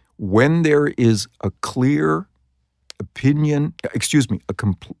 Okay. When there is a clear opinion,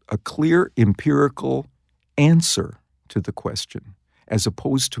 a clear empirical answer to the question, as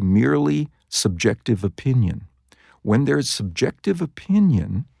opposed to merely subjective opinion. When there's subjective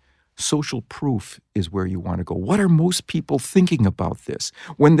opinion, social proof is where you want to go. What are most people thinking about this?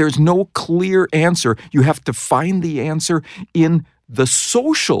 When there's no clear answer, you have to find the answer in the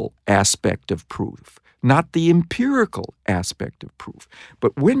social aspect of proof, not the empirical aspect of proof.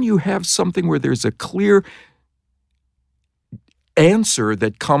 But when you have something where there's a clear answer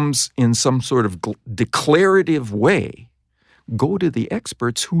that comes in some sort of declarative way, go to the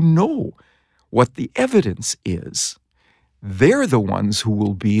experts who know what the evidence is. They're the ones who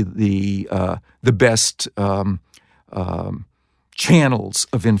will be the best channels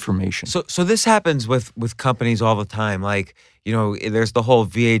of information. So this happens with companies all the time. Like, there's the whole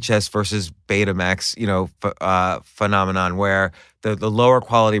VHS versus Betamax, phenomenon where the lower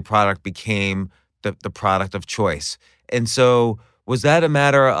quality product became the product of choice. And so was that a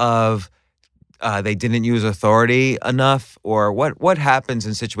matter of they didn't use authority enough, or what happens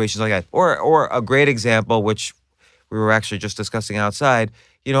in situations like that? Or a great example, which we were actually just discussing outside,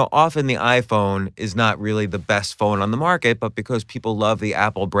 often the iPhone is not really the best phone on the market, but because people love the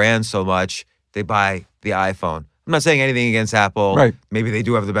Apple brand so much, they buy the iPhone. I'm not saying anything against Apple. Right. Maybe they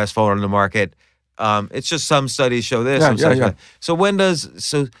do have the best phone on the market. It's just some studies show this. Yeah. So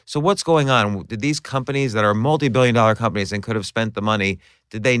so what's going on? Did these companies that are multi-billion-dollar companies and could have spent the money,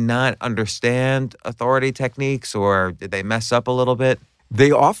 did they not understand authority techniques, or did they mess up a little bit?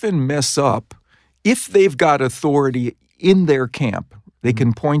 They often mess up if they've got authority in their camp. They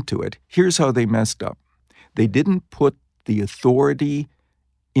can point to it. Here's how they messed up. They didn't put the authority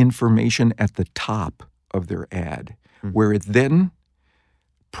information at the top of their ad, where it then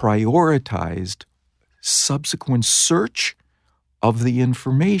prioritized subsequent search of the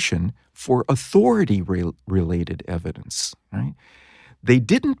information for authority-related evidence. Right? They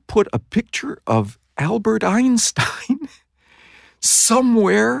didn't put a picture of Albert Einstein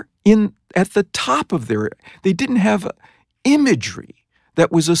somewhere at the top of their. They didn't have imagery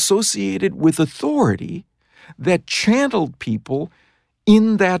that was associated with authority that channeled people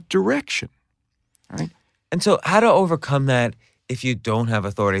in that direction. Right? And so how to overcome that if you don't have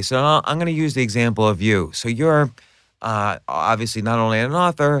authority? So I'm going to use the example of you. So you're obviously not only an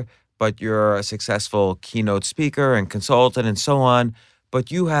author, but you're a successful keynote speaker and consultant and so on.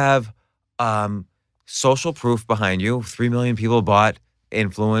 But you have social proof behind you. 3 million people bought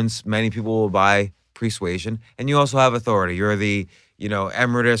Influence. Many people will buy Persuasion. And you also have authority. You're the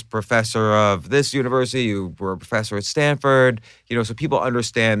emeritus professor of this university. You were a professor at Stanford. So people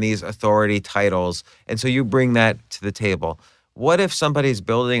understand these authority titles. And so you bring that to the table. What if somebody's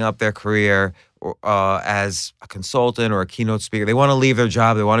building up their career as a consultant or a keynote speaker? They want to leave their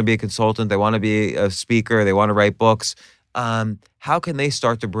job. They want to be a consultant. They want to be a speaker. They want to write books. How can they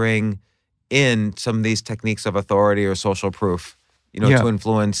start to bring in some of these techniques of authority or social proof, to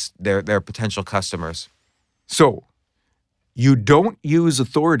influence their potential customers? So you don't use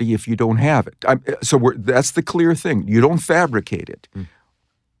authority if you don't have it. That's the clear thing. You don't fabricate it.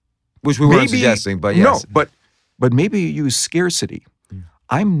 Which we weren't suggesting, but yes. No, but maybe you use scarcity.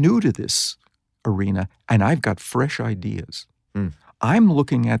 I'm new to this arena, and I've got fresh ideas. I'm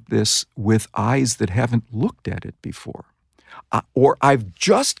looking at this with eyes that haven't looked at it before. Or I've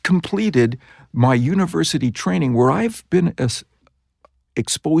just completed my university training where I've been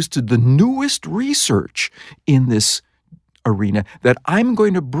exposed to the newest research in this arena that I'm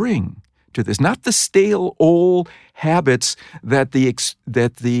going to bring to this, not the stale old habits that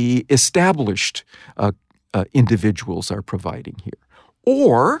the established individuals are providing here.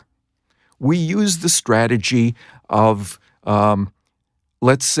 Or we use the strategy of,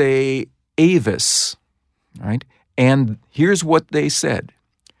 let's say, Avis, right? And here's what they said.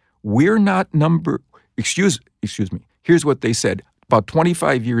 We're not excuse me. Here's what they said about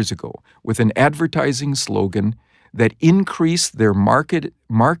 25 years ago with an advertising slogan that increased their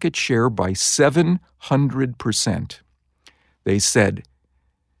market share by 700%. They said,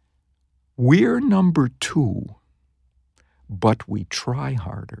 we're number 2, but we try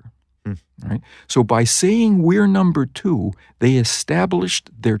harder. Right? So by saying we're number 2, they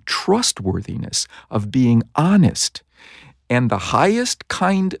established their trustworthiness of being honest. And the highest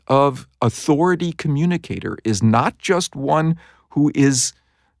kind of authority communicator is not just one who is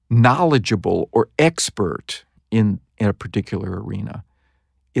knowledgeable or expert in a particular arena.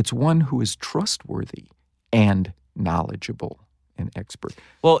 It's one who is trustworthy and knowledgeable and expert.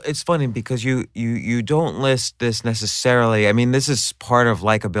 Well, it's funny because you don't list this necessarily. I mean, this is part of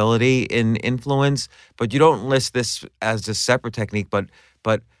likability in influence, but you don't list this as a separate technique. But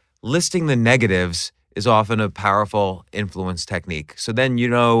listing the negatives is often a powerful influence technique. So then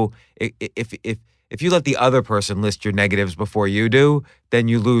if you let the other person list your negatives before you do, then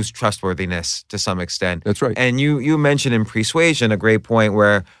you lose trustworthiness to some extent. That's right. And you mentioned in Persuasion a great point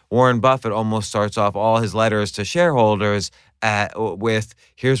where Warren Buffett almost starts off all his letters to shareholders with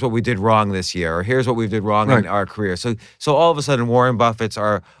here's what we did wrong this year, or here's what we did wrong in our career. So all of a sudden Warren Buffett's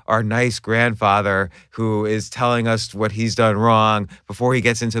our nice grandfather who is telling us what he's done wrong before he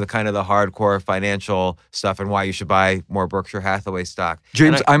gets into the kind of the hardcore financial stuff and why you should buy more Berkshire Hathaway stock.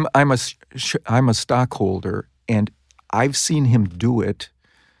 James, I'm a stockholder, and I've seen him do it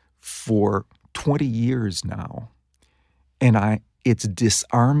for 20 years now, and it's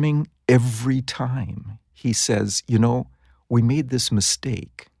disarming every time. He says, we made this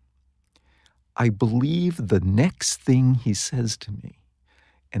mistake. I believe the next thing he says to me,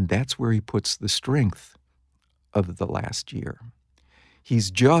 and that's where he puts the strength of the last year.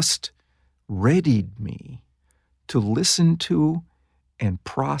 He's just readied me to listen to and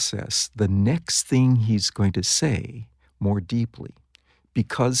process the next thing he's going to say more deeply,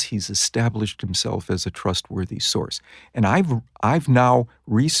 because he's established himself as a trustworthy source. And I've now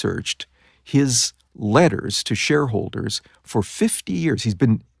researched his letters to shareholders for 50 years. He's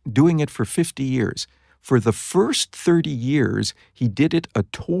been doing it for 50 years. For the first 30 years, he did it a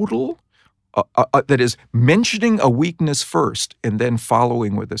total, that is, mentioning a weakness first and then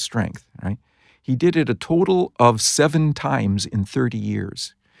following with a strength, right? He did it a total of 7 times in 30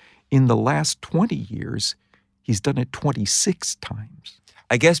 years. In the last 20 years, he's done it 26 times.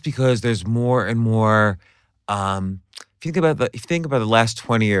 I guess because there's more and more. If you think about the last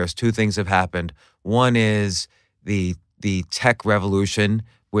 20 years, 2 things have happened. One is the tech revolution,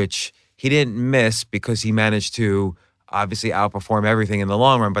 which he didn't miss because he managed to obviously outperform everything in the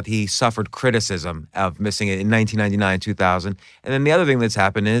long run, but he suffered criticism of missing it in 1999, 2000. And then the other thing that's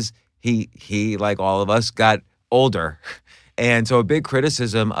happened is he like all of us, got older. And so a big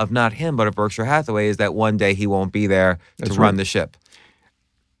criticism of not him, but of Berkshire Hathaway is that one day he won't be there to run the ship.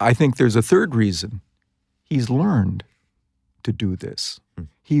 I think there's a third reason. He's learned to do this.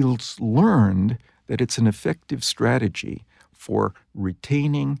 He's learned that it's an effective strategy for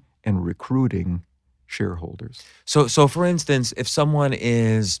retaining and recruiting shareholders. So for instance, if someone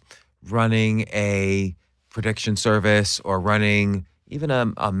is running a prediction service or running even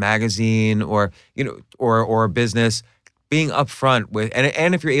a magazine or a business, being upfront with,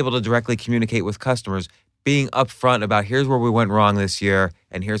 and if you're able to directly communicate with customers, being upfront about here's where we went wrong this year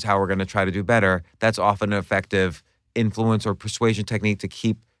and here's how we're going to try to do better, that's often an effective influence or persuasion technique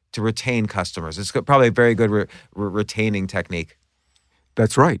to retain customers. It's probably a very good retaining technique.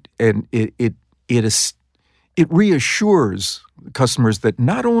 That's right. And it reassures customers that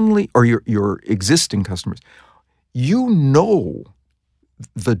not only, or your existing customers,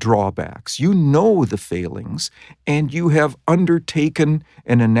 the drawbacks, the failings, and you have undertaken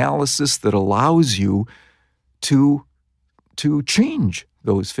an analysis that allows you to change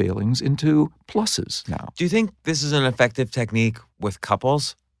those failings into pluses now. Do you think this is an effective technique with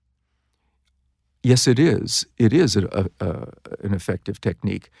couples? Yes, it is. It is an effective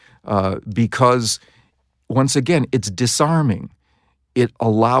technique because, once again, it's disarming. It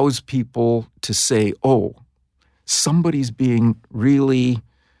allows people to say, oh, somebody's being really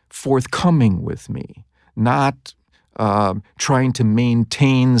forthcoming with me, not trying to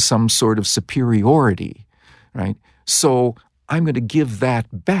maintain some sort of superiority, right? So I'm going to give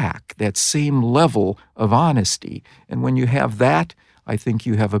that back, that same level of honesty. And when you have that, I think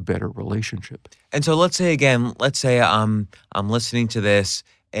you have a better relationship. And so let's say I'm listening to this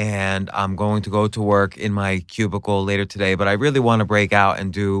and I'm going to go to work in my cubicle later today, but I really want to break out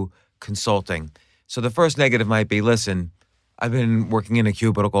and do consulting. So the first negative might be, listen, I've been working in a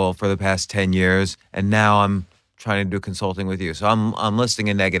cubicle for the past 10 years, and now I'm trying to do consulting with you. So I'm listing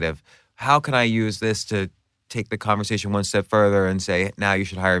a negative. How can I use this to take the conversation one step further and say, now you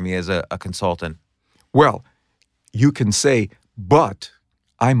should hire me as a consultant? Well, you can say, but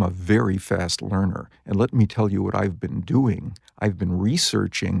I'm a very fast learner. And let me tell you what I've been doing. I've been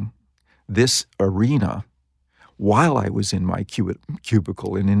researching this arena while I was in my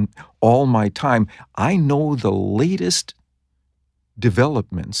cubicle, and in all my time, I know the latest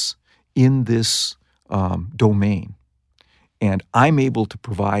developments in this domain. And I'm able to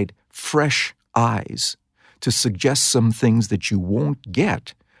provide fresh eyes to suggest some things that you won't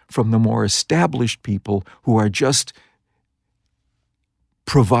get from the more established people who are just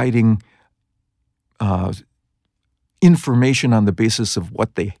providing information on the basis of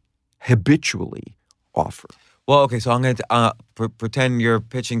what they habitually offer. Well, okay, so I'm going to pretend you're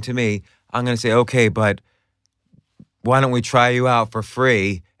pitching to me. I'm going to say, okay, but why don't we try you out for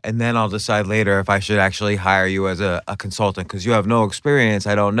free, and then I'll decide later if I should actually hire you as a consultant, because you have no experience.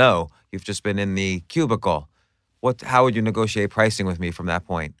 I don't know. You've just been in the cubicle. how would you negotiate pricing with me from that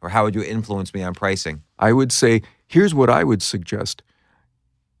point? Or how would you influence me on pricing? I would say, here's what I would suggest.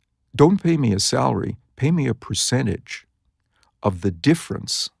 Don't pay me a salary, pay me a percentage of the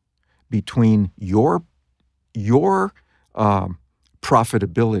difference between your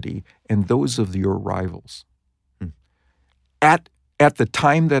profitability and those of your rivals. At the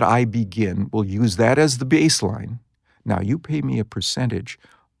time that I begin, we'll use that as the baseline. Now you pay me a percentage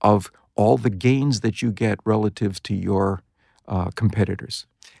of all the gains that you get relative to your competitors.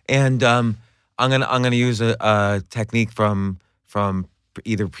 And I'm gonna use a technique from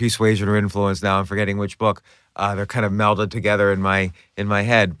either Persuasion or Influence. Now I'm forgetting which book. They're kind of melded together in my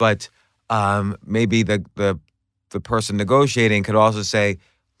head. But maybe the person negotiating could also say,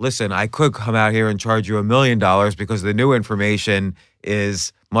 listen, I could come out here and charge you $1 million because the new information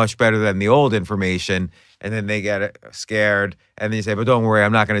is much better than the old information. And then they get scared, and then you say, but don't worry,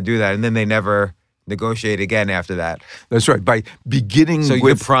 I'm not going to do that. And then they never negotiate again after that. That's right. By beginning so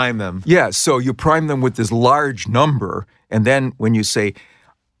you prime them. Yeah, so you prime them with this large number, and then when you say,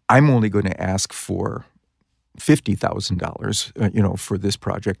 I'm only going to ask for $50,000, for this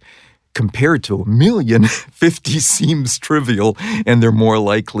project, compared to $1 million, 50 seems trivial, and they're more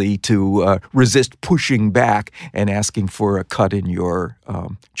likely to resist pushing back and asking for a cut in your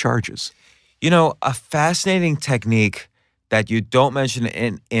charges. A fascinating technique that you don't mention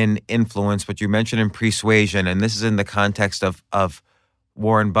in Influence, but you mention in Persuasion, and this is in the context of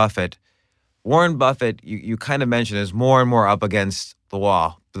Warren Buffett. Warren Buffett, you kind of mentioned, is more and more up against the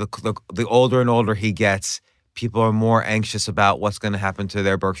wall. The older and older he gets, people are more anxious about what's going to happen to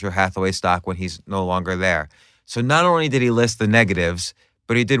their Berkshire Hathaway stock when he's no longer there. So not only did he list the negatives,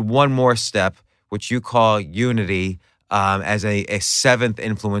 but he did one more step, which you call unity, as a seventh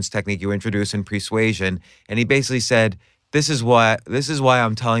influence technique you introduce in Persuasion. And he basically said, this is why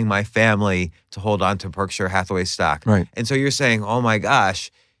I'm telling my family to hold on to Berkshire Hathaway stock. Right. And so you're saying, oh my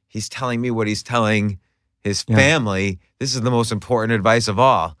gosh, he's telling me what he's telling his family. This is the most important advice of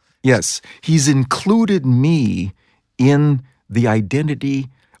all. Yes. He's included me in the identity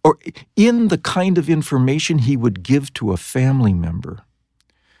or in the kind of information he would give to a family member.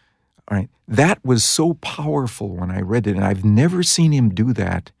 All right. That was so powerful when I read it, and I've never seen him do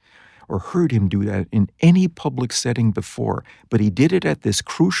that or heard him do that in any public setting before. But he did it at this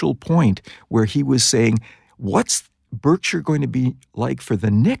crucial point where he was saying, what's Berkshire going to be like for the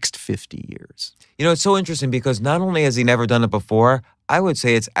next 50 years? It's so interesting because not only has he never done it before, I would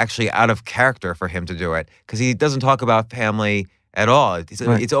say it's actually out of character for him to do it because he doesn't talk about family at all.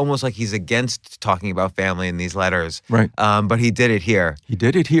 It's almost like he's against talking about family in these letters. Right. But he did it here. He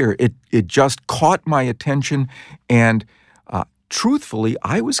did it here. It just caught my attention. And truthfully,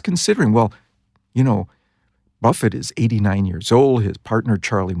 I was considering, Buffett is 89 years old. His partner,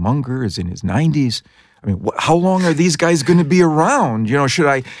 Charlie Munger, is in his 90s. I mean, how long are these guys going to be around? Should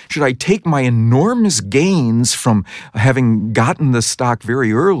I take my enormous gains from having gotten the stock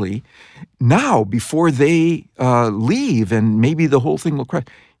very early now before they leave and maybe the whole thing will crash?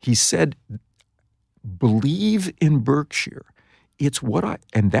 He said, believe in Berkshire.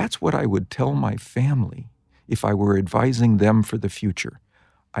 And that's what I would tell my family if I were advising them for the future.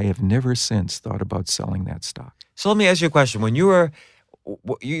 I have never since thought about selling that stock. So let me ask you a question. When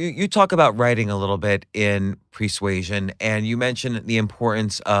you talk about writing a little bit in Persuasion, and you mention the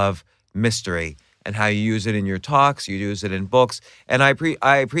importance of mystery and how you use it in your talks, you use it in books, and I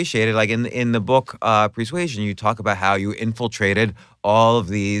appreciate it. Like in the book Persuasion, you talk about how you infiltrated all of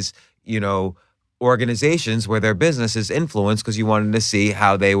these, organizations where their business is influenced because you wanted to see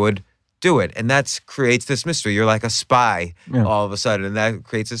how they would do it, and that creates this mystery. You're like a spy all of a sudden, and that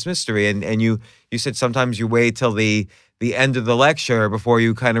creates this mystery. And you said sometimes you wait till the end of the lecture before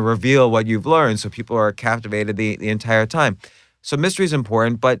you kind of reveal what you've learned, so people are captivated the entire time. So mystery is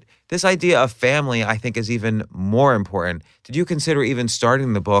important, but this idea of family, I think, is even more important. Did you consider even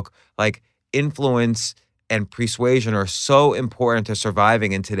starting the book, like influence and persuasion are so important to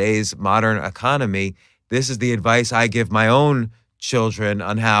surviving in today's modern economy? This is the advice I give my own children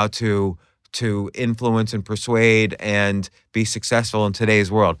on how to influence and persuade and be successful in today's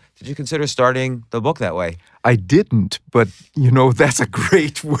world. Did you consider starting the book that way? I didn't, but that's a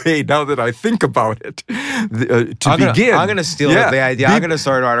great way now that I think about it. I'm going to steal the idea. I'm going to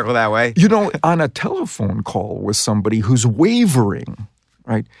start an article that way. On a telephone call with somebody who's wavering,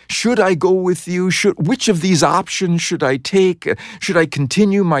 right? Should I go with you? Which of these options should I take? Should I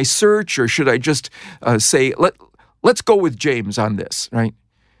continue my search, or should I just say, let's go with James on this, right?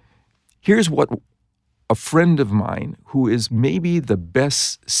 Here's what a friend of mine, who is maybe the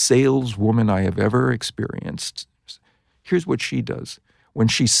best saleswoman I have ever experienced, here's what she does. When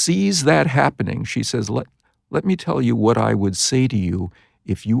she sees that happening, she says, let me tell you what I would say to you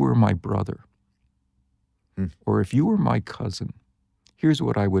if you were my brother or if you were my cousin. Here's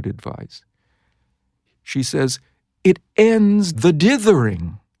what I would advise. She says, it ends the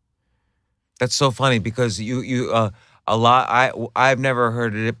dithering. That's so funny because I've never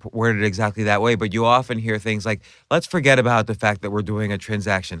heard it worded exactly that way, but you often hear things like, let's forget about the fact that we're doing a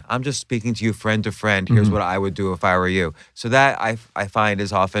transaction. I'm just speaking to you friend to friend. Here's what I would do if I were you. So that I find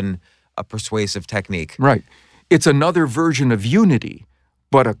is often a persuasive technique. Right. It's another version of unity,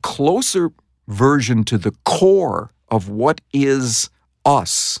 but a closer version to the core of what is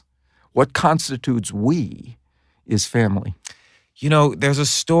us, what constitutes we, is family. You know, there's a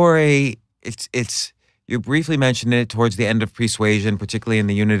story, it's you briefly mentioned it towards the end of Persuasion, particularly in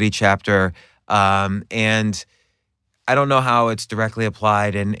the Unity chapter, and I don't know how it's directly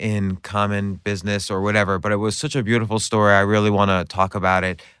applied in common business or whatever, but it was such a beautiful story. I really want to talk about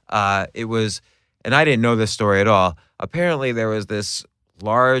it. It was, and I didn't know this story at all. Apparently, there was this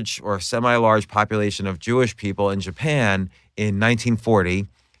large or semi-large population of Jewish people in Japan in 1940,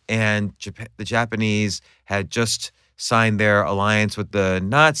 and the Japanese had just signed their alliance with the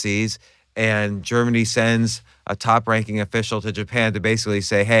Nazis, and Germany sends a top-ranking official to Japan to basically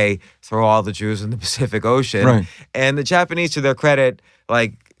say, hey, throw all the Jews in the Pacific Ocean. Right. And the Japanese, to their credit,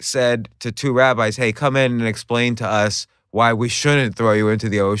 said to two rabbis, hey, come in and explain to us why we shouldn't throw you into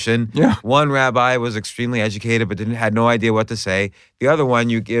the ocean. Yeah. One rabbi was extremely educated but had no idea what to say. The other one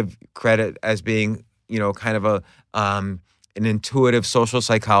you give credit as being, kind of an intuitive social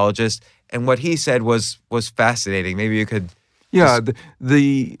psychologist. And what he said was fascinating. Maybe you could... Yeah,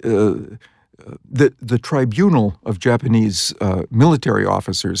 the tribunal of Japanese military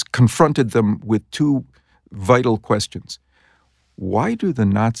officers confronted them with two vital questions. Why do the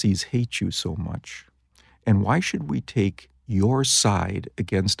Nazis hate you so much? And why should we take your side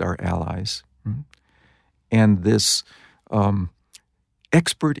against our allies? And this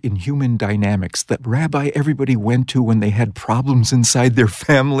expert in human dynamics, that rabbi everybody went to when they had problems inside their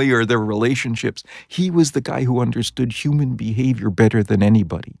family or their relationships, he was the guy who understood human behavior better than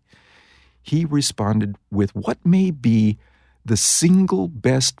anybody. He responded with what may be the single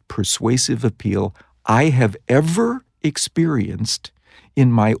best persuasive appeal I have ever experienced in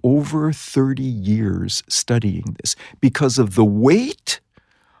my over 30 years studying this, because of the weight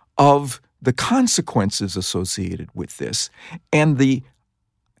of the consequences associated with this and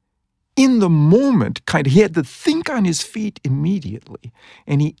in the moment, he had to think on his feet immediately.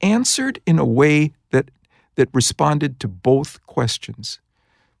 And he answered in a way that responded to both questions.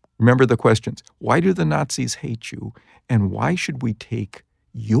 Remember the questions. Why do the Nazis hate you? And why should we take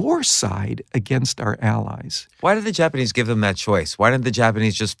your side against our allies? Why did the Japanese give them that choice? Why didn't the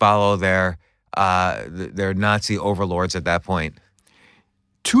Japanese just follow their Nazi overlords at that point?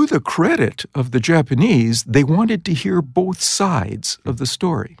 To the credit of the Japanese, they wanted to hear both sides of the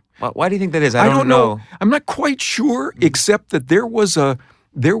story. Why do you think that is? I don't know. I'm not quite sure, except that there was a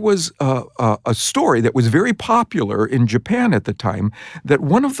story that was very popular in Japan at the time, that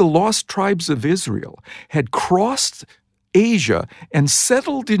one of the lost tribes of Israel had crossed Asia and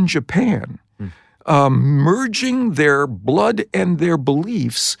settled in Japan, merging their blood and their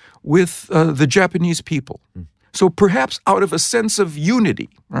beliefs with the Japanese people. So perhaps out of a sense of unity,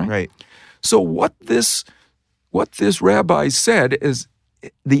 right? Right. So what this rabbi said is,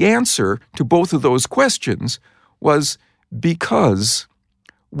 the answer to both of those questions was, because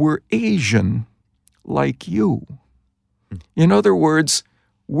we're Asian like you. In other words,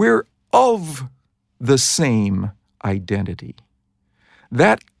 we're of the same identity.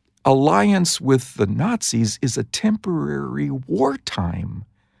 That alliance with the Nazis is a temporary wartime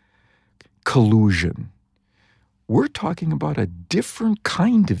collusion. We're talking about a different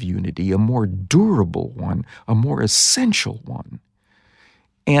kind of unity, a more durable one, a more essential one.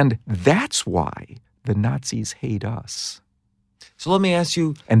 And that's why the Nazis hate us. So let me ask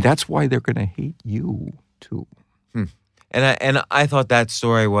you... And that's why they're going to hate you, too. And I thought that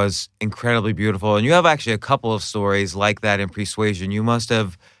story was incredibly beautiful. And you have actually a couple of stories like that in Persuasion. You must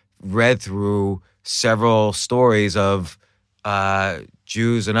have read through several stories of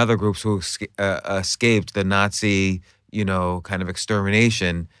Jews and other groups who escaped the Nazi, kind of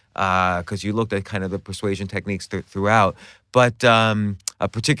extermination, because you looked at kind of the persuasion techniques throughout. But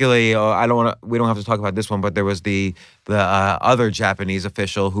particularly, we don't have to talk about this one, but there was the other Japanese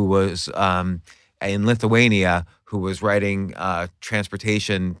official who was in Lithuania, who was writing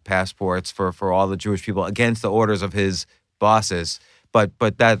transportation passports for all the Jewish people against the orders of his bosses. But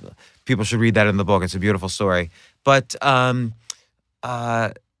that people should read that in the book. It's a beautiful story. But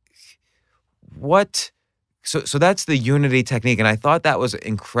what So that's the unity technique, and I thought that was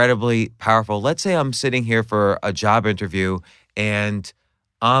incredibly powerful. Let's say I'm sitting here for a job interview, and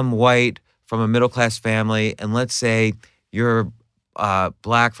I'm white from a middle-class family, and let's say you're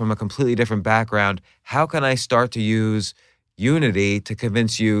black from a completely different background. How can I start to use unity to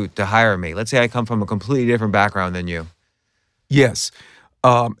convince you to hire me? Let's say I come from a completely different background than you. Yes,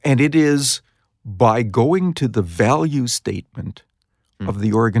 and it is by going to the value statement of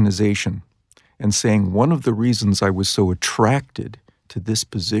the organization and saying one of the reasons I was so attracted to this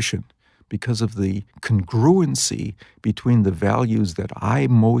position because of the congruency between the values that I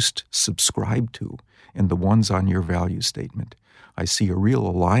most subscribe to and the ones on your value statement. I see a real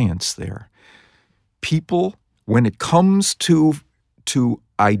alliance there. People, when it comes to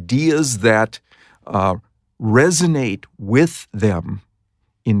ideas that resonate with them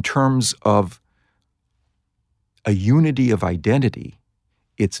in terms of a unity of identity,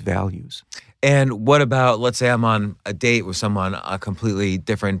 it's values. And what about, let's say I'm on a date with someone a completely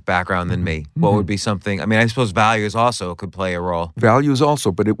different background than me. What would be something, I mean, I suppose values also could play a role. Values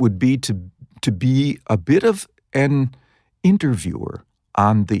also, but it would be to be a bit of an interviewer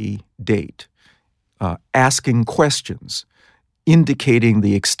on the date, asking questions, indicating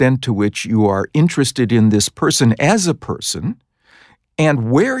the extent to which you are interested in this person as a person, and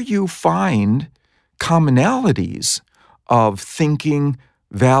where you find commonalities of thinking,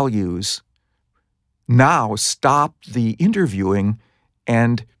 values. Now stop the interviewing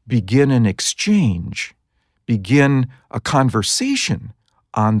and begin an exchange, begin a conversation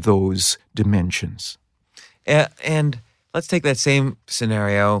on those dimensions. And let's take that same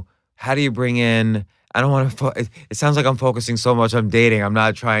scenario. How do you bring in, I don't want to, it sounds like I'm focusing so much on dating. I'm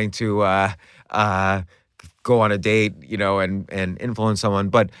not trying to go on a date, and influence someone.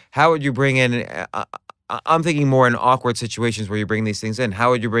 But how would you bring in, I'm thinking more in awkward situations where you bring these things in. How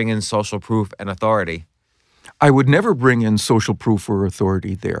would you bring in social proof and authority? I would never bring in social proof or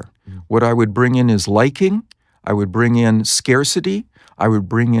authority there. What I would bring in is liking. I would bring in scarcity. I would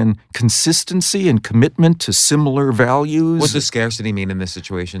bring in consistency and commitment to similar values. What does scarcity mean in this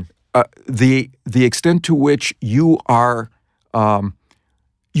situation? The extent to which you are,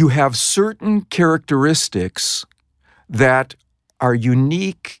 you have certain characteristics that are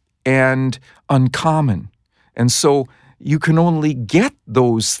unique and uncommon. And so you can only get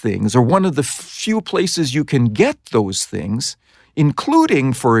those things, or one of the few places you can get those things,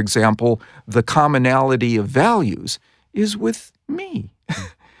 including, for example, the commonality of values, is with me.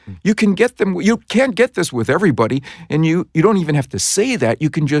 You can get them, you can't get this with everybody, and you don't even have to say that.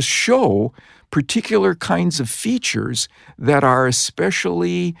 You can just show particular kinds of features that are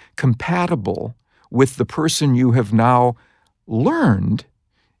especially compatible with the person you have now learned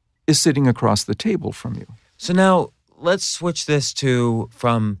is sitting across the table from you. So now let's switch this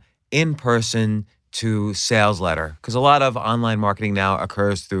from in-person to sales letter, because a lot of online marketing now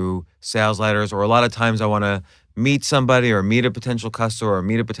occurs through sales letters, or a lot of times I want to meet somebody or meet a potential customer or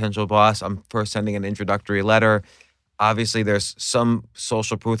meet a potential boss. I'm first sending an introductory letter. Obviously, there's some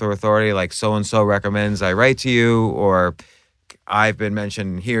social proof or authority, like so-and-so recommends I write to you, or I've been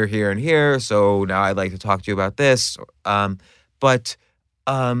mentioned here, here, and here, so now I'd like to talk to you about this. But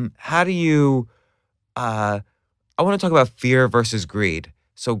how do you, I want to talk about fear versus greed.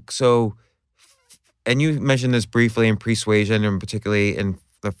 So, and you mentioned this briefly in Persuasion, and particularly in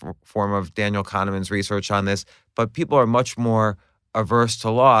the form of Daniel Kahneman's research on this, but people are much more averse to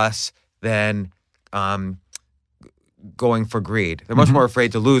loss than going for greed. They're much more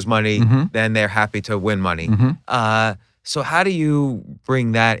afraid to lose money than they're happy to win money. So how do you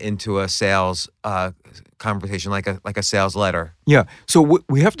bring that into a sales conversation, like a sales letter? Yeah. So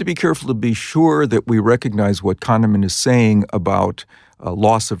we have to be careful to be sure that we recognize what Kahneman is saying about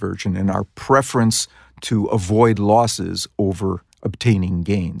loss aversion and our preference to avoid losses over obtaining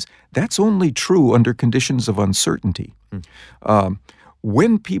gains. That's only true under conditions of uncertainty.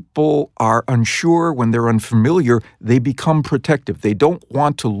 When people are unsure, when they're unfamiliar, they become protective. They don't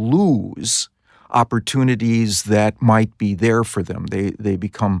want to lose opportunities that might be there for them. They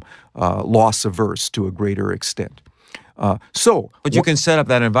become loss averse to a greater extent. But you can set up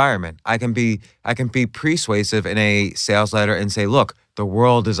that environment. I can be persuasive in a sales letter and say, look, the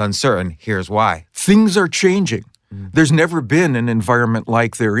world is uncertain. Here's why. Things are changing. There's never been an environment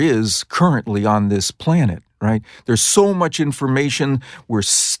like there is currently on this planet, right? There's so much information. We're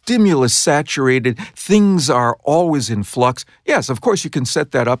stimulus saturated. Things are always in flux. Yes, of course, you can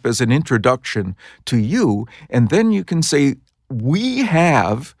set that up as an introduction to you, and then you can say, we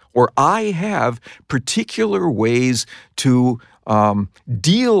have, or I have, particular ways to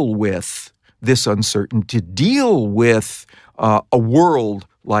deal with this uncertainty, to deal with a world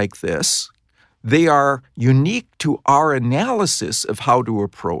like this They are unique to our analysis of how to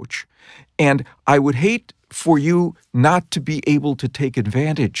approach. And I would hate for you not to be able to take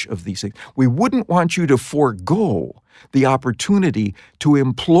advantage of these things. We wouldn't want you to forego the opportunity to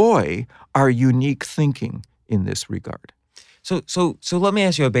employ our unique thinking in this regard. So let me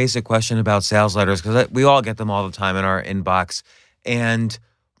ask you a basic question about sales letters, because we all get them all the time in our inbox. And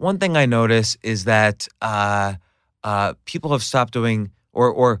one thing I notice is that people have stopped doing,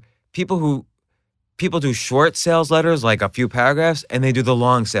 or people do short sales letters, like a few paragraphs, and they do the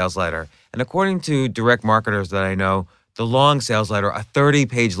long sales letter. And according to direct marketers that I know, the long sales letter, a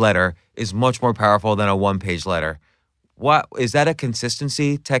 30-page letter, is much more powerful than a one-page letter. What is that a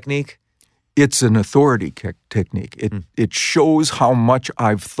consistency technique? It's an authority technique. It shows how much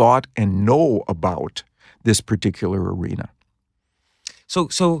I've thought and know about this particular arena.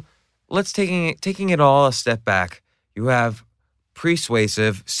 So let's taking it all a step back. You have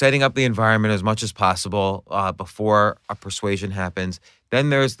persuasive, setting up the environment as much as possible before a persuasion happens. Then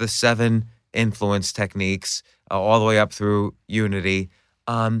there's the 7 influence techniques all the way up through unity.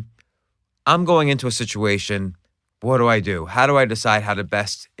 I'm going into a situation. What do I do? How do I decide how to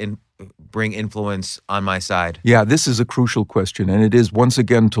best bring influence on my side? Yeah, this is a crucial question, and it is, once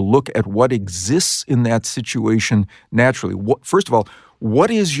again, to look at what exists in that situation naturally. First of all, what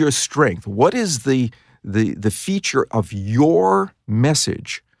is your strength? What is the feature of your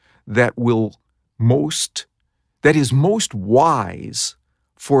message that is most wise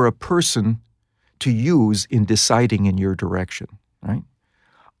for a person to use in deciding in your direction, right?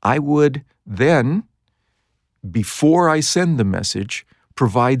 I would then, before I send the message,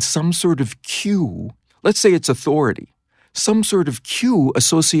 provide some sort of cue. Let's say it's authority. Some sort of cue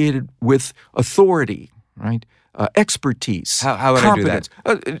associated with authority, right? Expertise. How would competence.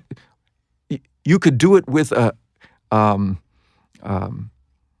 I do that? You could do it with an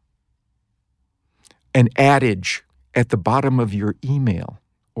adage at the bottom of your email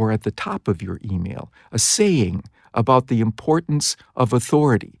or at the top of your email, a saying about the importance of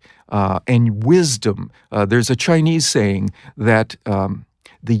authority and wisdom. There's a Chinese saying that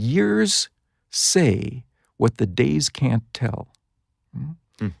the years say what the days can't tell.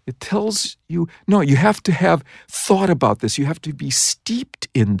 It tells you, no, you have to have thought about this. You have to be steeped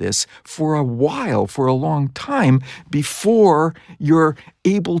in this for a while, for a long time, before you're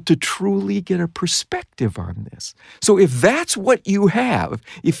able to truly get a perspective on this. So if that's what you have,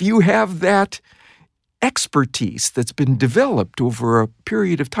 if you have that expertise that's been developed over a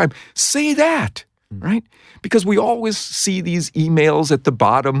period of time, say that. Right? Because we always see these emails at the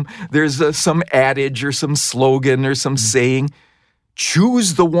bottom. There's some adage or some slogan or some saying.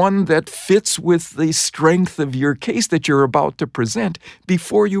 Choose the one that fits with the strength of your case that you're about to present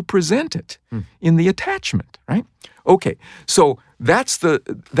before you present it in the attachment, right? Okay, so that's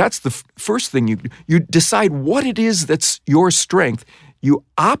the first thing you decide what it is that's your strength. You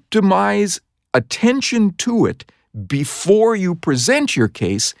optimize attention to it before you present your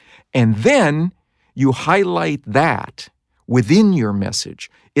case, and then you highlight that within your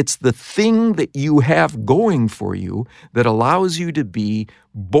message. It's the thing that you have going for you that allows you to be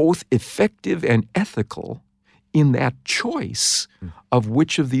both effective and ethical in that choice of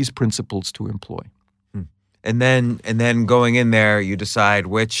which of these principles to employ. And then going in there, you decide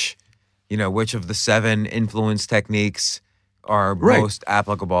which of the 7 influence techniques are most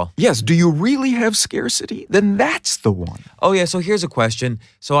applicable. Yes. Do you really have scarcity? Then that's the one. Oh, yeah. So here's a question.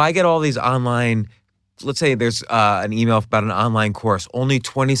 So I get all these online. Let's say there's an email about an online course, only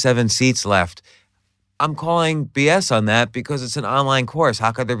 27 seats left. I'm calling BS on that because it's an online course.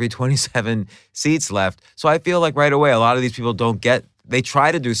 How could there be 27 seats left? So I feel like right away, a lot of these people they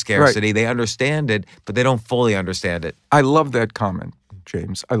try to do scarcity. Right. They understand it, but they don't fully understand it. I love that comment,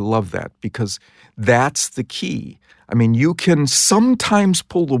 James. I love that because that's the key. I mean, you can sometimes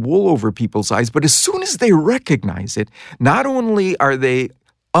pull the wool over people's eyes, but as soon as they recognize it, not only are they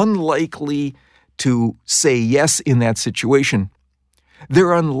unlikely to say yes in that situation,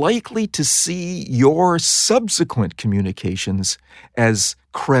 they're unlikely to see your subsequent communications as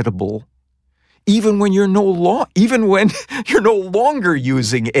credible, even when you're no longer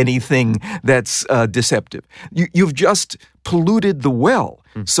using anything that's deceptive. You've just polluted the well.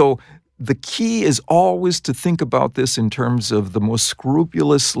 So the key is always to think about this in terms of the most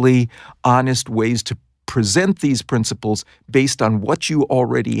scrupulously honest ways to present these principles based on what you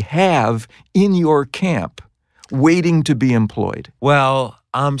already have in your camp waiting to be employed. Well,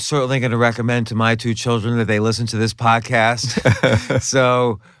 I'm certainly going to recommend to my 2 children that they listen to this podcast.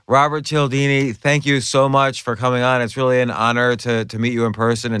 So, Robert Cialdini, thank you so much for coming on. It's really an honor to meet you in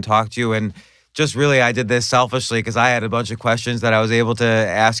person and talk to you. And just really, I did this selfishly because I had a bunch of questions that I was able to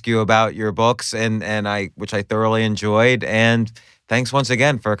ask you about your books, which I thoroughly enjoyed. And thanks once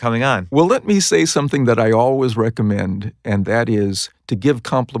again for coming on. Well, let me say something that I always recommend, and that is to give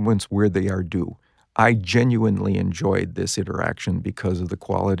compliments where they are due. I genuinely enjoyed this interaction because of the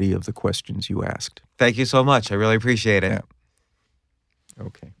quality of the questions you asked. Thank you so much. I really appreciate it. Yeah.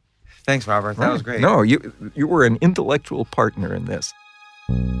 Okay. Thanks, Robert. That was great. No, you were an intellectual partner in this.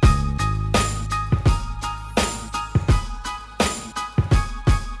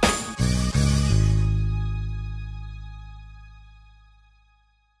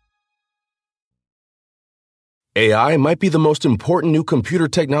 AI might be the most important new computer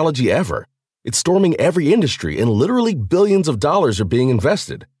technology ever. It's storming every industry, and literally billions of dollars are being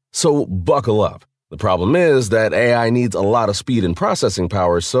invested. So buckle up. The problem is that AI needs a lot of speed and processing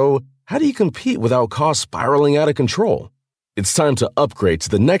power, so how do you compete without costs spiraling out of control? It's time to upgrade to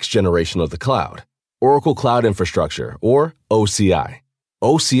the next generation of the cloud, Oracle Cloud Infrastructure, or OCI.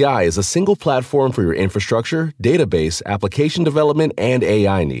 OCI is a single platform for your infrastructure, database, application development, and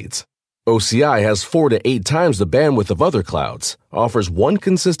AI needs. OCI has 4 to 8 times the bandwidth of other clouds, offers one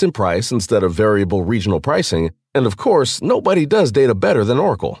consistent price instead of variable regional pricing, and of course, nobody does data better than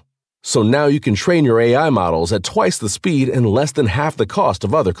Oracle. So now you can train your AI models at twice the speed and less than half the cost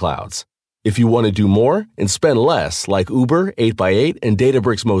of other clouds. If you want to do more and spend less, like Uber, 8x8, and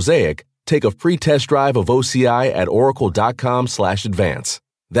Databricks Mosaic, take a free test drive of OCI at oracle.com/advance.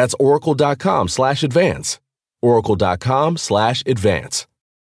 That's oracle.com/advance. oracle.com/advance.